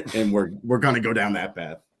 and we're going to go down that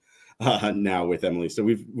path now with Emily. So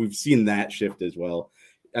we've seen that shift as well.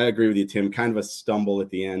 I agree with you, Tim. Kind of a stumble at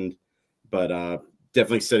the end, but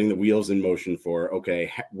definitely setting the wheels in motion for,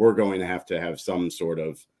 okay, we're going to have some sort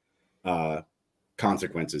of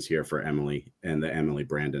consequences here for Emily and the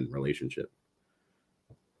Emily-Brandon relationship.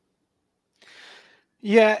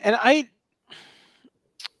 Yeah, and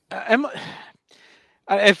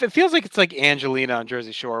it feels like it's like Angelina on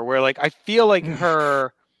Jersey Shore, where like I feel like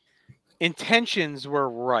her intentions were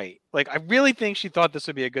right. Like I really think she thought this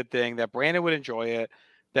would be a good thing, that Brandon would enjoy it,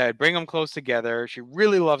 that would bring them close together. She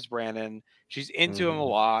really loves Brandon. She's into him a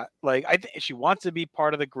lot. Like I think she wants to be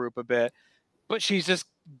part of the group a bit, but she just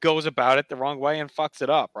goes about it the wrong way and fucks it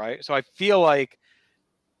up, right? So I feel like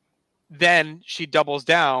then she doubles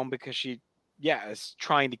down because she is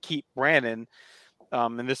trying to keep Brandon.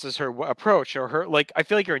 And this is her approach, or her, like, I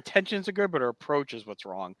feel like her intentions are good, but her approach is what's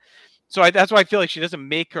wrong. So that's why I feel like she doesn't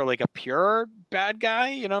make her like a pure bad guy.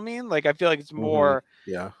 You know what I mean? Like, I feel like it's more,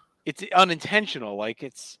 it's unintentional. Like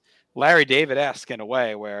it's Larry David-esque in a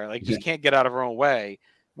way where like just can't get out of her own way,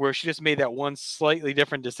 where she just made that one slightly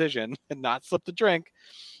different decision and not slipped a drink.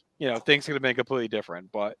 Things could have been completely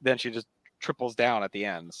different, but then she just triples down at the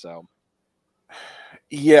end. So.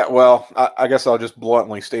 Yeah, well, I guess I'll just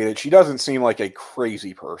bluntly state it. She doesn't seem like a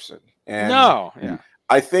crazy person. And no, yeah.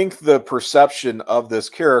 I think the perception of this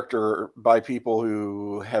character by people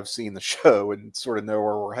who have seen the show and sort of know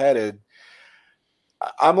where we're headed,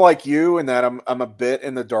 I'm like you in that I'm a bit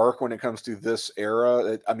in the dark when it comes to this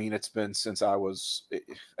era. I mean, it's been since I was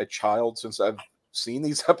a child since I've seen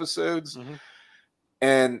these episodes.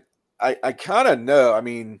 And I kind of know, I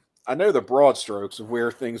mean, I know the broad strokes of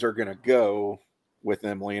where things are going to go with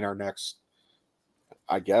Emily in our next,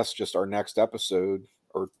 I guess, just our next episode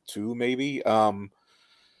or two, maybe.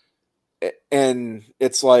 And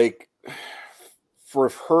it's like for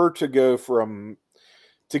her to go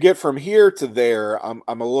to get from here to there, I'm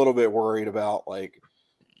a little bit worried about like,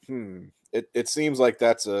 it seems like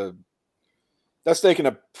that's taking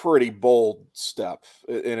a pretty bold step,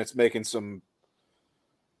 and it's making some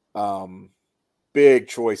big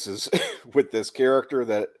choices with this character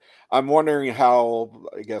that I'm wondering how,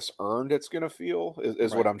 I guess, earned it's going to feel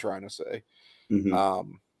is what I'm trying to say.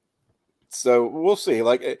 So we'll see.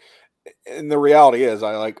 Like, and the reality is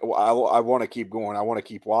I want to keep going. I want to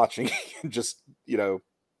keep watching just,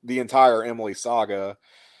 the entire Emily saga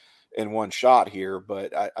in one shot here,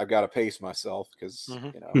 but I've got to pace myself because,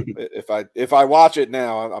 if I watch it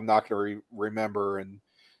now, I'm not going to remember and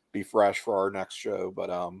be fresh for our next show. But,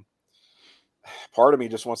 part of me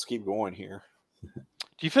just wants to keep going here.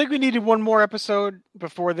 Do you think we needed one more episode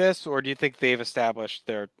before this, or do you think they've established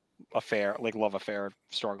their affair, like love affair,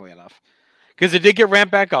 strongly enough? Because it did get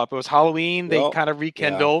ramped back up. It was Halloween. They kind of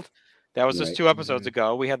rekindled. That was just 2 episodes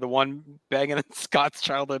ago. We had the one banging in Scott's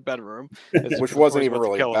childhood bedroom, which wasn't even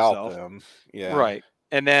really about them. Yeah. Right.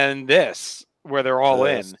 And then this, where they're all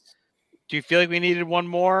in. Do you feel like we needed one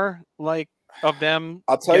more, like, of them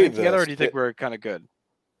getting together, or do you think we're kind of good?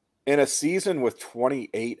 In a season with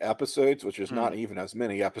 28 episodes, which is not even as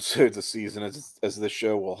many episodes a season as this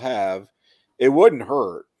show will have, it wouldn't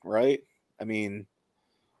hurt, right? I mean,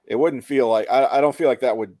 it wouldn't feel like I don't feel like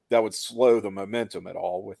that would slow the momentum at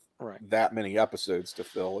all with that many episodes to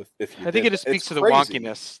fill. If you I think it just speaks to the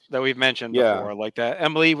wonkiness that we've mentioned before, like that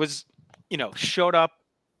Emily was, showed up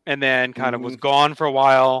and then kind of was gone for a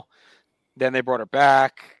while. Then they brought her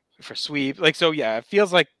back for sweep. Like, so yeah, it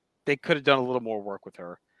feels like they could have done a little more work with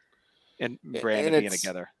her and Brandon being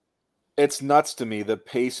together. It's nuts to me, the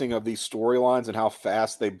pacing of these storylines and how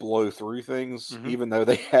fast they blow through things, even though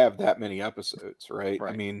they have that many episodes, right?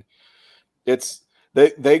 I mean, it's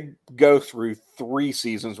they go through 3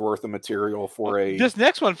 seasons worth of material for this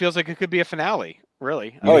next one feels like it could be a finale,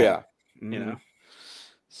 really.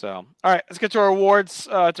 So all right, let's get to our awards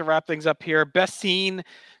to wrap things up here. Best scene,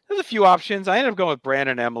 there's a few options. I ended up going with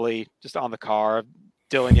Brandon and Emily just on the car,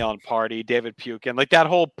 Dylan yelling party, David puking, like that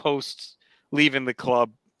whole post leaving the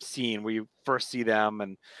club scene where you first see them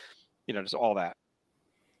and, just all that.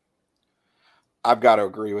 I've got to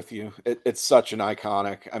agree with you. It's such an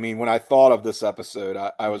iconic. I mean, when I thought of this episode,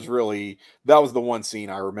 I was really, that was the one scene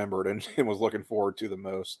I remembered and was looking forward to the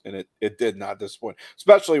most. And it did not disappoint,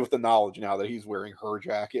 especially with the knowledge now that he's wearing her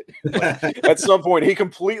jacket. Like, at some point, he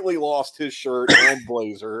completely lost his shirt and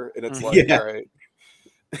blazer. And it's like, all right.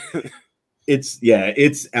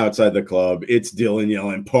 It's outside the club. It's Dylan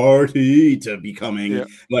yelling party to becoming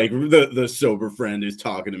like the sober friend who's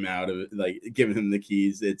talking him out of it, like giving him the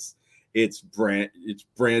keys. It's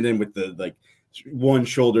Brandon with the like one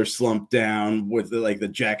shoulder slumped down with the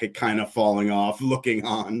jacket kind of falling off, looking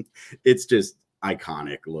on. It's just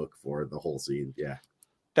iconic look for the whole scene. Yeah.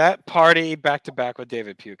 That party back to back with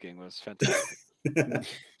David puking was fantastic.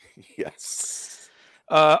 Yes.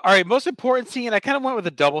 All right. Most important scene. I kind of went with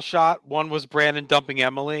a double shot. One was Brandon dumping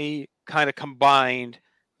Emily, kind of combined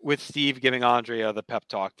with Steve giving Andrea the pep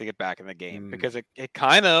talk to get back in the game because it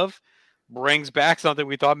kind of brings back something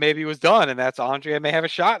we thought maybe was done, and that's Andrea may have a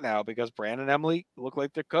shot now because Brandon and Emily look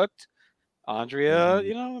like they're cooked. Andrea,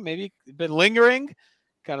 maybe been lingering,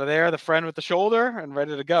 kind of there, the friend with the shoulder and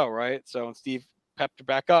ready to go, right? So and Steve pepped her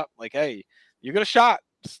back up, like, hey, you got a shot.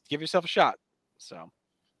 Just give yourself a shot. So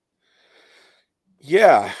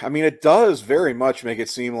yeah, I mean, it does very much make it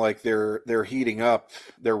seem like they're heating up,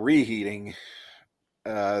 they're reheating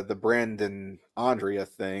the Brandon Andrea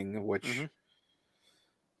thing, which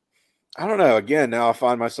I don't know. Again, now I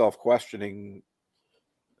find myself questioning,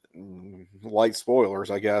 light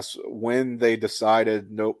spoilers, I guess, when they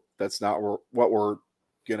decided, nope, that's not what we're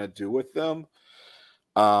going to do with them.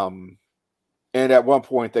 And at one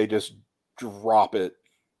point, they just drop it.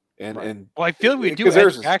 And well, I feel like we do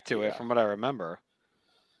edge back to it from what I remember.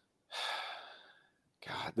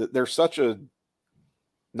 God, there's such a...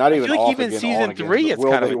 Not even, I feel like off even again, season 3, it's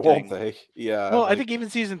kind of a won't thing. they? Yeah. Well, I think even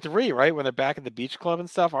season 3, right, when they're back at the beach club and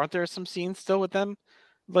stuff, aren't there some scenes still with them?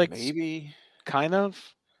 Like maybe, kind of.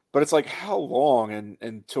 But it's like, how long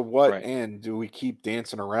and to what end do we keep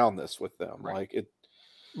dancing around this with them? Right. Like it.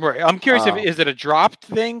 Right. I'm curious is it a dropped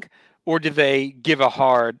thing or did they give a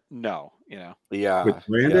hard no? Yeah. With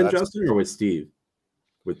Brandon, Justin, or with Steve?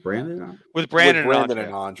 With Brandon? With Brandon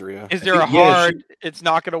and Andrea. Is there a hard, it's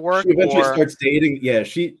not going to work? She eventually starts dating. Yeah,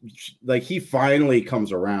 she like, he finally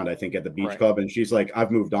comes around, I think, at the beach club, and she's like,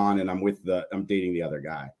 I've moved on and I'm dating the other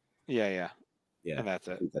guy. Yeah. And that's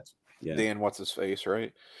it. Dan, what's his face,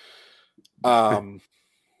 right? The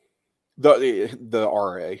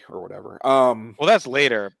RA or whatever. Well, that's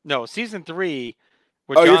later. No, season 3.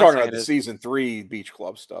 Oh, you're talking about the season 3 beach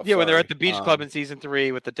club stuff. Yeah, when they're at the beach club in season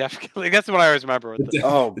 3 with the deaf kid. Like, that's what I always remember. With the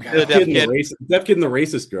deaf kid and the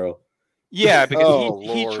racist girl. Yeah, because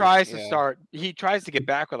he tries to start. He tries to get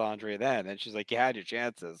back with Andrea then, and she's like, "You had your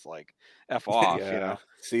chances. Like, f off."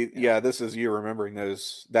 See, this is you remembering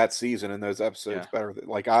that season and those episodes better.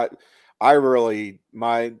 Like I really,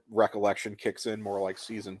 my recollection kicks in more like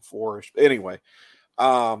season 4-ish. Anyway,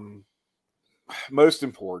 most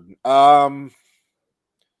important.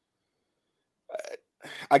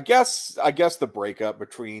 I guess the breakup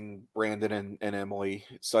between Brandon and Emily,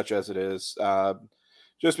 such as it is,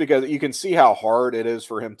 just because you can see how hard it is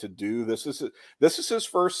for him to do. This is his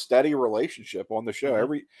first steady relationship on the show.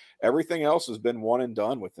 Mm-hmm. Everything else has been one and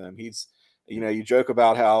done with him. He's, you joke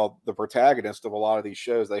about how the protagonist of a lot of these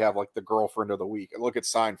shows, they have like the girlfriend of the week. Look at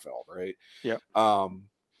Seinfeld, right? Yeah.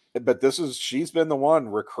 But she's been the one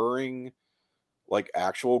recurring, like,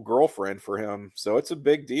 actual girlfriend for him. So it's a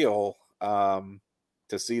big deal.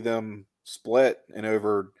 To see them split and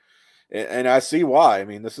I see why. I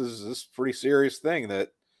mean, this is a pretty serious thing,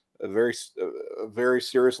 that a very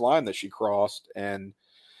serious line that she crossed. And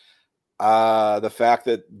the fact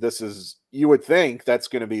that you would think that's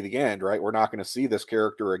going to be the end, right? We're not going to see this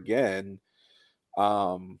character again.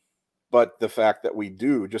 But the fact that we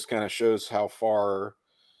do just kind of shows how far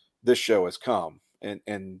this show has come and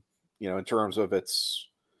in terms of its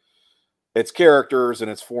characters and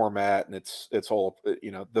its format and its whole,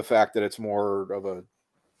 the fact that it's more of a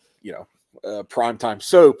primetime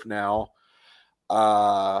soap now.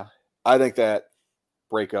 I think that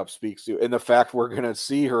breakup speaks to, and the fact we're going to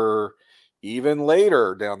see her even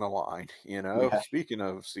later down the line, speaking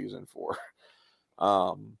of season 4.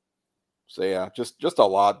 So yeah, just a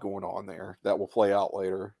lot going on there that will play out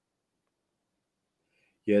later.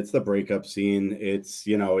 Yeah, it's the breakup scene. It's,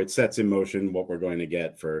 it sets in motion what we're going to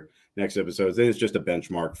get for next episodes. And it's just a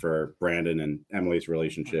benchmark for Brandon and Emily's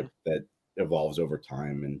relationship that evolves over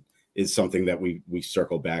time and is something that we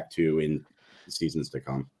circle back to in seasons to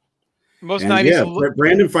come. Most and 90s.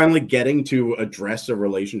 Brandon finally getting to address a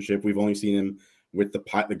relationship. We've only seen him with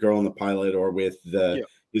the girl in the pilot, or with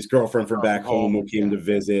his girlfriend from back home who came to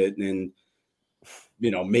visit, and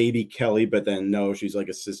maybe Kelly, but then no, she's like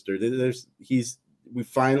a sister. We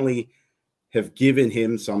finally have given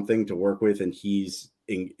him something to work with, and he's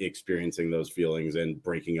experiencing those feelings and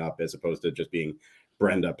breaking up, as opposed to just being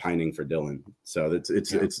Brenda pining for Dylan. So it's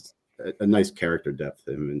a nice character depth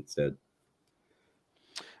to him instead.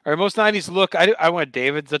 All right, most 90s look. I went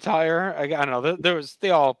David's attire. I don't know. They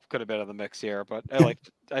all could have been in the mix here, but I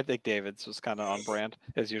think David's was kind of on brand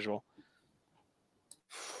as usual.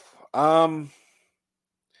 I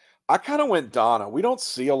kind of went Donna. We don't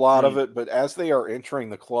see a lot of it, but as they are entering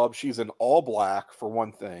the club, she's in all black for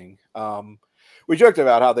one thing. We joked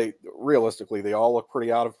about how they all look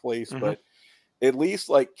pretty out of place, but at least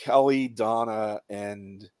like Kelly, Donna,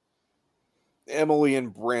 and Emily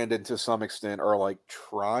and Brandon to some extent are like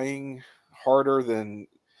trying harder than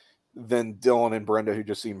Dylan and Brenda, who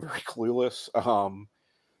just seem very clueless.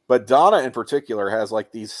 But Donna in particular has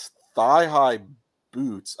like these thigh-high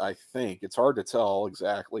boots, I think. It's hard to tell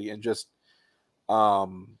exactly, and just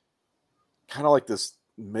kind of like this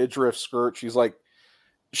midriff skirt.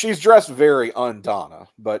 She's dressed very un-Donna,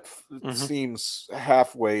 but seems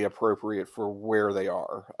halfway appropriate for where they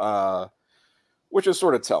are, which is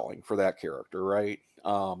sort of telling for that character, right?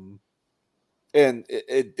 And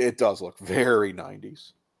it does look very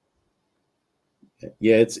 90s.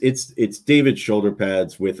 Yeah, it's David's shoulder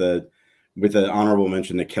pads with an honorable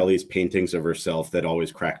mention to Kelly's paintings of herself that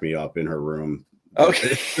always crack me up in her room.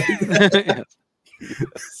 Okay.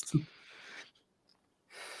 Yes.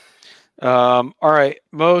 All right.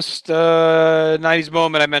 Most 90s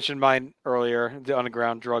moment. I mentioned mine earlier. The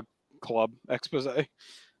Underground Drug Club expose.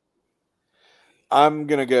 I'm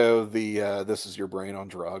gonna go the "This Is Your Brain on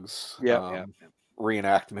Drugs"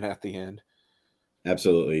 reenactment at the end.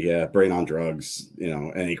 Absolutely, yeah. Brain on drugs.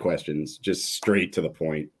 Any questions? Just straight to the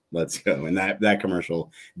point. Let's go. And that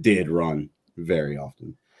commercial did run very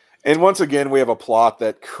often. And once again, we have a plot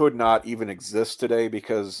that could not even exist today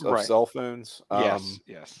because of cell phones. Yes.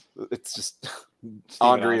 It's just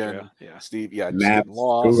Andrea and Steve. Yeah, Maps,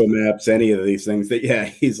 Google Maps, any of these things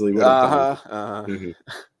that easily would have done.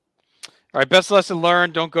 All right, best lesson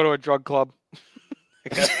learned: don't go to a drug club.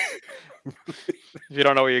 If you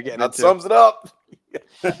don't know what you're getting into. That sums it up.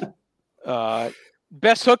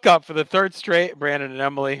 Best hookup for the third straight: Brandon and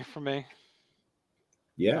Emily for me.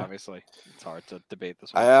 Yeah, obviously it's hard to debate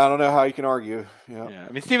this one. I don't know how you can argue. Yeah.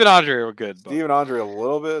 I mean, Steve and Andre were good. Steve and Andre a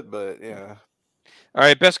little bit, but yeah. All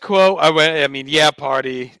right, best quote.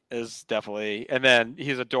 Party is definitely, and then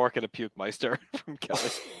he's a dork and a puke meister from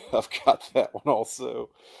Kelly. I've got that one also.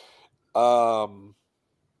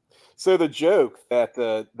 So the joke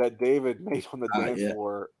that David made on the dance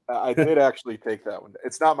floor, I did actually take that one.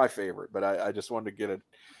 It's not my favorite, but I just wanted to get it.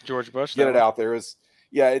 George Bush. Get it out there.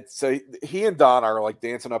 So he and Donna are like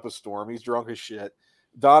dancing up a storm. He's drunk as shit.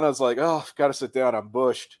 Donna's like, "Oh, I've got to sit down. I'm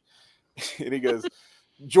bushed," and he goes,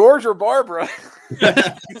 "George or Barbara?"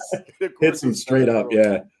 Hits him straight up.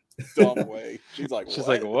 Yeah. Dumb way. She's like,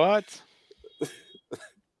 what?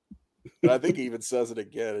 I think he even says it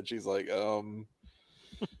again, and she's like,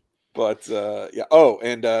 But yeah. Oh,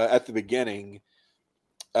 and at the beginning,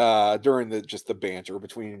 during the banter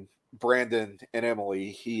between Brandon and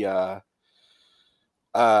Emily, he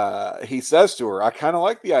says to her, "I kind of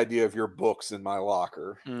like the idea of your books in my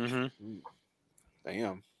locker." Mm-hmm.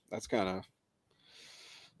 Damn, that's kind of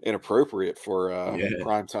inappropriate for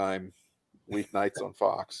primetime weeknights on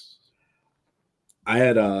Fox. I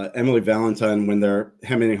had Emily Valentine when they're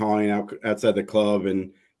hemming and hawing out outside the club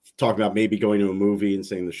and talking about maybe going to a movie and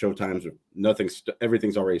saying the showtimes are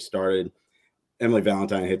everything's already started. Emily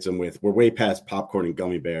Valentine hits him with, "We're way past popcorn and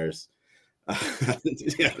gummy bears."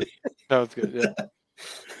 Yeah. That was good.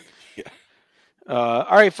 Yeah. All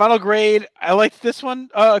right, final grade. I liked this one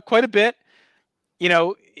quite a bit.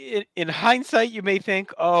 In hindsight, you may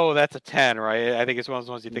think, "Oh, that's a 10," right? I think it's one of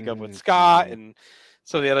those ones you think of with Scott and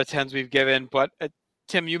some of the other 10s we've given. But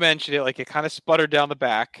Tim, you mentioned it, like it kind of sputtered down the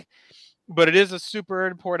back. But it is a super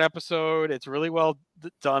important episode. It's really well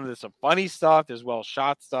done. There's some funny stuff. There's well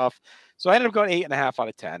shot stuff. So I ended up going 8.5 out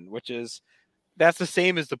of 10, that's the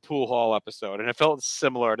same as the pool hall episode. And it felt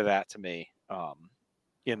similar to that to me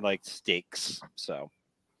in like stakes. So.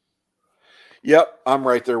 Yep. I'm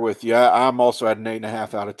right there with you. I'm also at an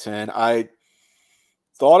 8.5 out of 10. I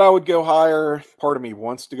thought I would go higher. Part of me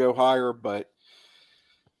wants to go higher, but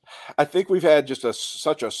I think we've had just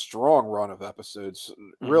such a strong run of episodes,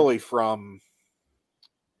 really from,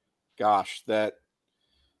 that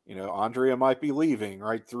Andrea might be leaving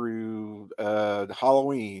right through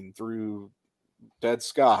Halloween, through Dead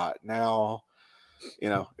Scott. Now,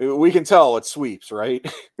 we can tell it sweeps, right?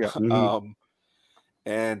 Yeah. Mhm.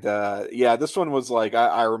 This one was like,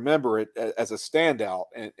 I remember it as a standout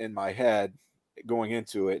in my head going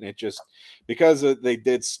into it. And it just, because they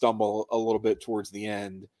did stumble a little bit towards the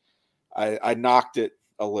end, I knocked it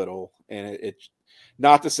a little. And it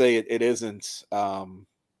not to say it isn't,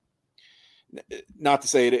 not to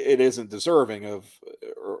say it isn't deserving of,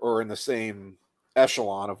 or in the same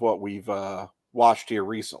echelon of what we've watched here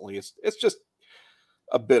recently. It's just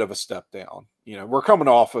a bit of a step down. We're coming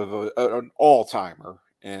off of an all-timer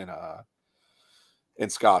in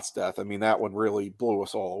Scott's death. I mean, that one really blew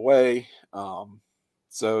us all away.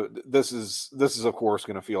 So this is of course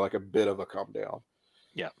going to feel like a bit of a come down.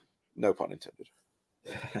 Yeah, no pun intended.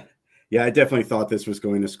 Yeah, I definitely thought this was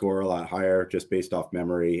going to score a lot higher just based off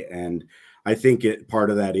memory, and I think part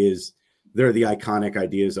of that is they're the iconic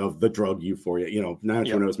ideas of the drug euphoria. Not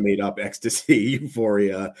when it was made up, ecstasy,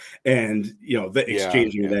 euphoria, and the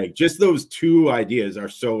exchanging of egg. Just those two ideas are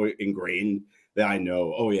so ingrained that I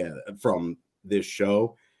know, from this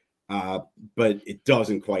show. But it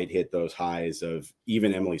doesn't quite hit those highs of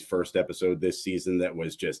even Emily's first episode this season that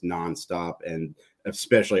was just nonstop, and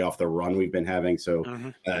especially off the run we've been having. So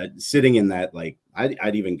sitting in that, like,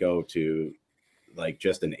 I'd even go to like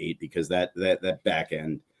just an 8, because that back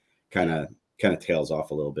end kind of tails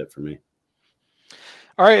off a little bit for me.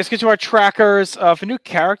 All right, let's get to our trackers for new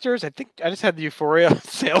characters. I think I just had the Euphoria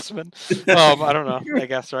salesman. I don't know. I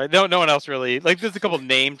guess, right? No one else really. Like, there's a couple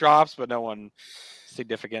name drops, but no one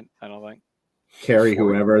significant, I don't think. Carrie,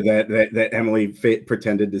 whoever that Emily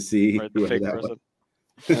pretended to see, right, the fake person.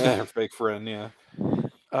 Her fake friend, yeah.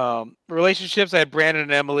 Relationships, I had Brandon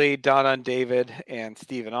and Emily, Donna and David, and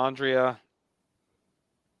Steve and Andrea.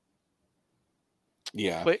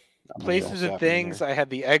 Yeah. Places and things, I had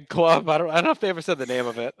the Egg Club. I don't know if they ever said the name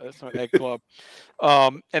of it. It's my Egg Club.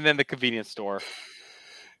 And then the convenience store.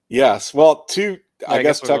 Yes. Well, I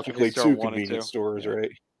guess technically two one convenience stores, right?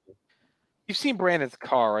 You've seen Brandon's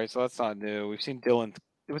car, right? So that's not new. We've seen Dylan's.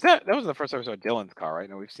 That was the first episode of Dylan's car, right?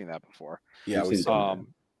 No, we've seen that before. Yeah, we've seen that.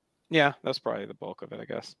 Yeah, that's probably the bulk of it, I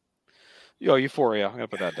guess. Euphoria. I'm gonna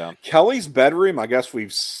put that down. Kelly's bedroom, I guess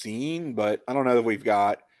we've seen, but I don't know that we've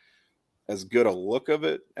got as good a look of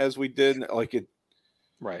it as we did. Like it,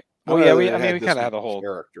 right? Oh yeah, we kind of had the whole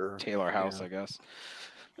character Taylor house, I guess.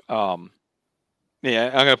 Yeah, I'm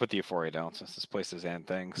gonna put the Euphoria down since this place is and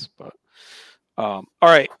things, but. All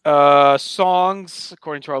right. Songs,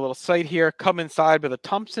 according to our little site here, Come Inside by the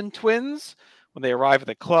Thompson Twins when they arrive at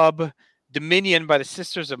the club. Dominion by the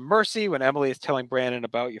Sisters of Mercy when Emily is telling Brandon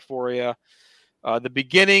about Euphoria. The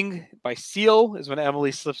Beginning by Seal is when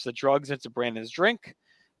Emily slips the drugs into Brandon's drink.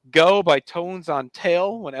 Go by Tones on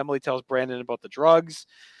Tail when Emily tells Brandon about the drugs.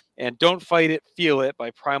 And Don't Fight It, Feel It by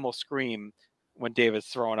Primal Scream when David's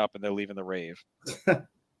throwing up and they're leaving the rave.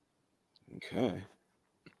 Okay.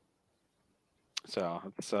 So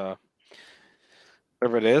it's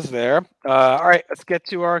whatever it is there. All right, let's get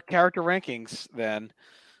to our character rankings then.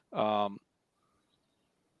 So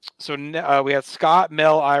we have Scott,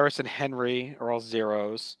 Mel, Iris, and Henry are all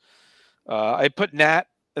zeros. I put Nat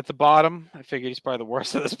at the bottom. I figured he's probably the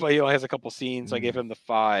worst of this, but he only has a couple scenes. So I gave him the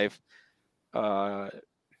 5. I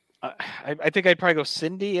think I'd probably go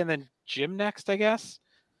Cindy and then Jim next, I guess.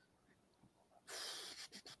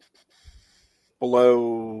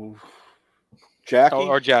 Below Jackie?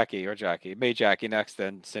 Or Jackie. Maybe Jackie next,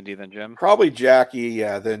 then Cindy, then Jim. Probably Jackie,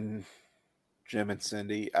 yeah, then Jim and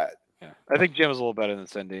Cindy. I think Jim is a little better than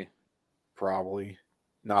Cindy. Probably.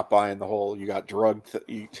 Not buying the whole you got drugged.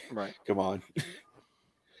 Right. Come on.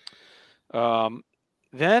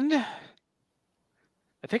 Then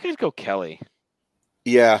I think I'd go Kelly.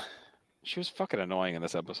 Yeah. She was fucking annoying in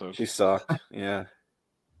this episode. She sucked. Yeah.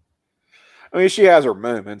 I mean, she has her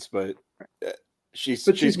moments, but she's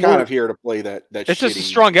kind of here to play that. It's just a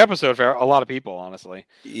strong episode for a lot of people, honestly.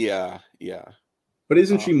 Yeah. But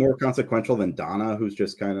isn't she more consequential than Donna, who's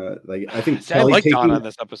just kind of like, I think I like Donna in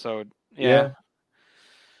this episode. Yeah.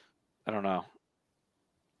 I don't know.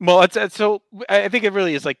 Well, it's so I think it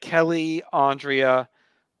really is like Kelly, Andrea,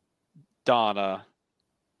 Donna,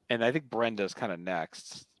 and I think Brenda's kind of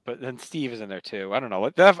next. But then Steve is in there too. I don't know.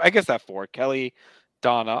 I guess that 4: Kelly,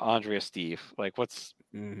 Donna, Andrea, Steve. Like, what's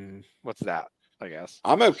that? I guess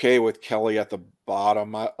I'm okay with Kelly at the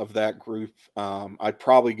bottom of that group. I'd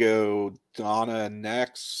probably go Donna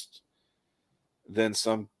next, then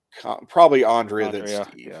probably Andrea, then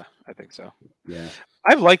Steve. Yeah, I think so. Yeah,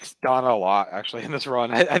 I've liked Donna a lot actually in this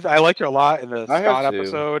run. I liked her a lot in the Scott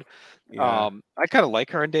episode. Yeah. I kind of like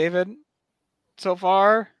her and David. so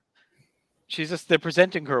far. They're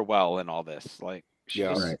presenting her well in all this. Like she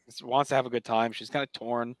just wants to have a good time. She's kind of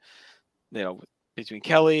torn, between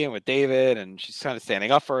Kelly and with David, and she's kind of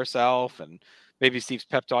standing up for herself. And maybe Steve's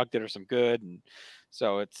pep talk did her some good. And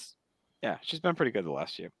so she's been pretty good the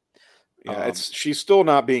last few. Yeah, she's still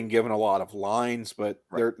not being given a lot of lines, but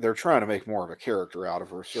they're trying to make more of a character out of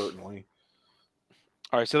her, certainly.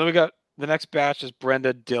 All right, so then we got the next batch is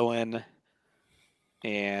Brenda, Dylan,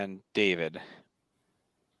 and David.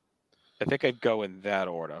 I think I'd go in that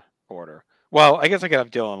order. Well, I guess I could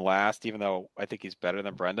have Dylan last, even though I think he's better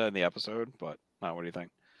than Brenda in the episode. But what do you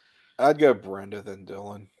think? I'd go Brenda then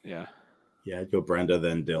Dylan. Yeah, I'd go Brenda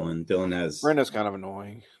then Dylan. Brenda's kind of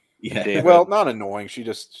annoying. Yeah, David. Well, not annoying. She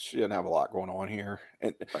didn't have a lot going on here.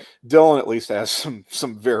 And Dylan at least has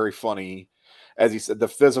some very funny, as he said, the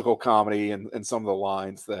physical comedy and some of the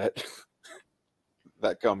lines that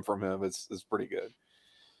come from him is pretty good.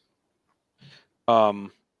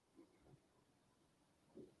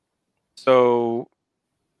 So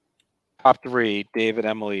top 3: David,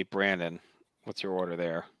 Emily, Brandon. What's your order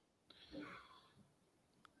there?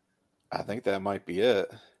 I think that might be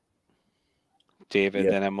it. David,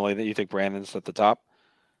 then Emily. That you think Brandon's at the top?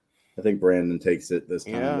 I think Brandon takes it this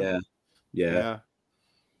time. Yeah.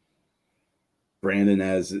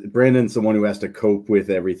 Brandon's the one who has to cope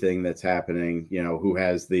with everything that's happening. Who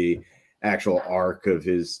has the actual arc of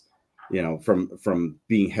his, from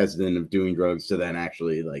being hesitant of doing drugs to then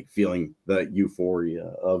actually like feeling the euphoria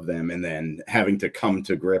of them, and then having to come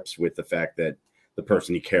to grips with the fact that the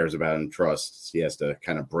person he cares about and trusts, he has to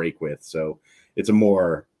kind of break with. So it's a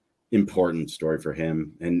more important story for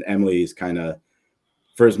him. And Emily's kind of,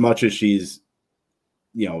 for as much as she's,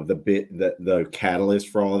 the catalyst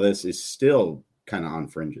for all of this, is still kind of on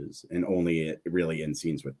fringes and only really in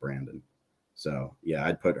scenes with Brandon. So yeah,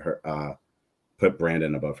 I'd put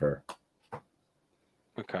Brandon above her.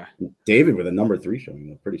 Okay. David with a number 3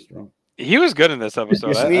 showing, pretty strong. He was good in this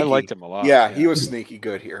episode. I liked him a lot. Yeah, he was sneaky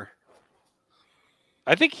good here.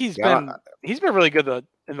 I think he's been really good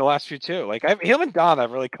in the last few too. Like him and Donna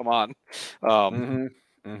have really come on.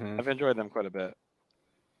 I've enjoyed them quite a bit.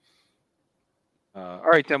 All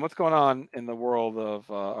right, Tim, what's going on in the world of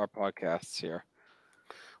our podcasts here?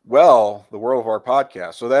 Well, the world of our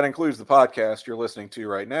podcast. So that includes the podcast you're listening to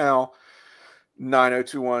right now,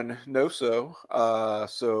 9021 No-So.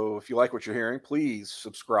 So if you like what you're hearing, please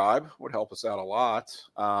subscribe. Would help us out a lot.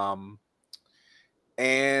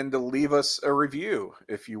 And leave us a review,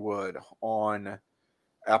 if you would, on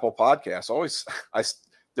Apple Podcasts.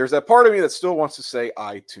 There's that part of me that still wants to say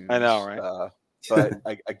iTunes. I know, right? But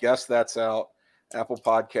I guess that's out. Apple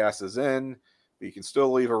Podcasts is in. But you can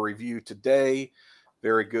still leave a review today.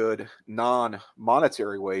 Very good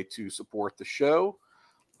non-monetary way to support the show.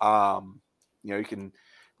 You can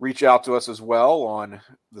reach out to us as well on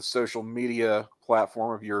the social media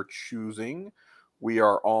platform of your choosing. We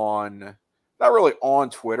are not really on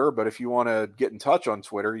Twitter, but if you want to get in touch on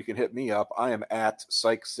Twitter, you can hit me up. I am at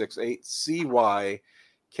Cyke68,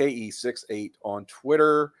 CYKE68 on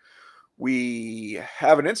Twitter. We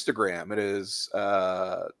have an Instagram. It is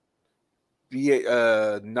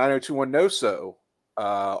 9021 No-So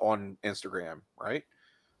on Instagram, right?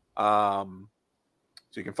 So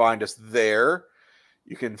you can find us there.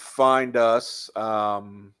 You can find us.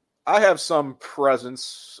 I have some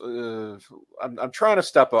presence. I'm trying to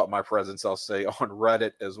step up my presence, I'll say, on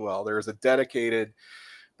Reddit as well. There's a dedicated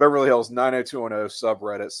Beverly Hills 90210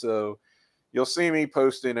 subreddit. So you'll see me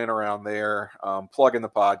posting in around there, plugging the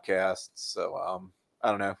podcast. So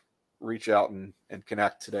I don't know, reach out and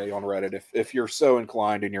connect today on Reddit if you're so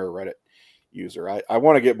inclined and you're a Reddit user. I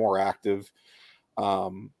want to get more active,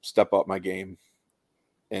 step up my game,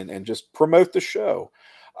 and just promote the show.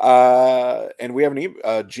 And we have an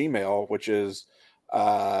Gmail, which is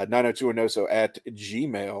 90210so at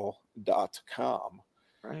gmail.com.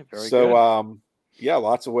 Right, very good. Yeah,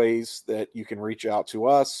 lots of ways that you can reach out to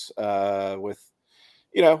us with,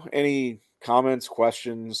 any comments,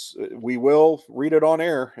 questions. We will read it on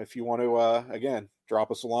air if you want to, again,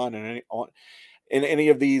 drop us a line in any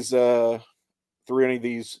of these, through any of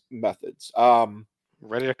these methods.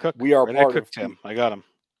 Ready to cook. We are ready part to cook, of Tim. I got them.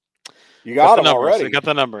 You got them numbers. already. I got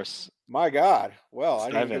the numbers. My God. Well,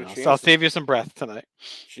 I didn't get a chance. So I'll save you some breath tonight.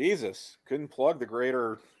 Jesus. Couldn't plug the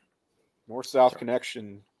greater North-South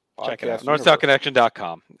Connection podcast. Check it out.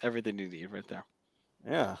 NorthSouthConnection.com. Everything you need right there.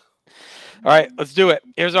 Yeah. All right, let's do it.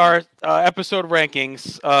 Here's our episode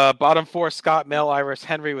rankings. Bottom 4, Scott, Mel, Iris,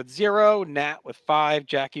 Henry with 0, Nat with 5,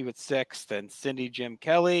 Jackie with 6, then Cindy, Jim,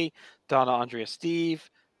 Kelly, Donna, Andrea, Steve,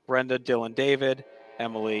 Brenda, Dylan, David,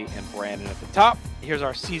 Emily, and Brandon at the top. Here's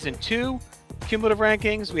our season 2. cumulative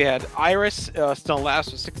rankings, we had Iris still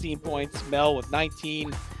last with 16 points, Mel with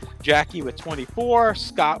 19, Jackie with 24,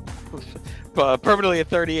 Scott permanently at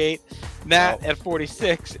 38, Matt at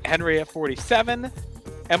 46, Henry at 47,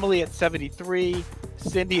 Emily at 73,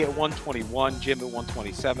 Cindy at 121, Jim at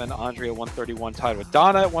 127, Andre at 131, tied with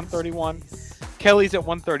Donna at 131, Kelly's at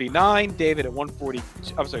 139, David at 140.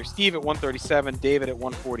 I'm sorry, Steve at 137, David at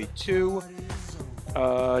 142,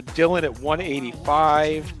 Dylan at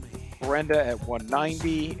 185, Brenda at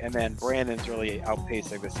 190, and then Brandon's really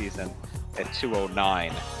outpacing the season at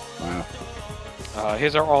 209. Wow.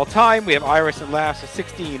 Here's our all-time. We have Iris at last at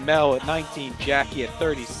 16, Mel at 19, Jackie at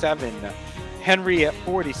 37, Henry at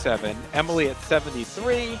 47, Emily at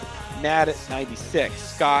 73, Nat at 96,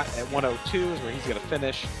 Scott at 102 is where he's going to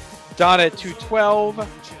finish, Donna at 212,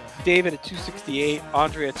 David at 268,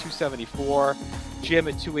 Andre at 274, Jim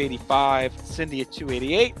at 285, Cindy at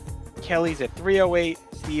 288, Kelly's at 308,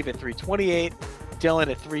 Steve at 328,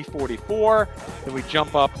 Dylan at 344. Then we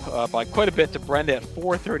jump up by quite a bit to Brenda at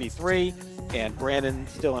 433, and Brandon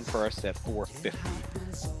still in first at 450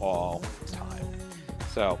 all time.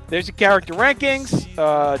 So there's your character rankings.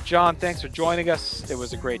 John, thanks for joining us. It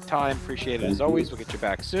was a great time. Appreciate it as always. We'll get you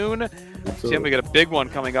back soon. Absolutely. Tim, we got a big one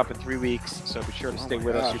coming up in 3 weeks, so be sure to stay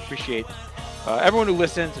with us. We appreciate everyone who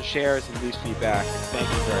listens and shares and leaves feedback. Thank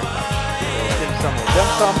you very much. Tim some will them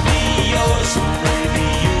some.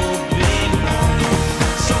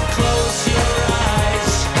 So close your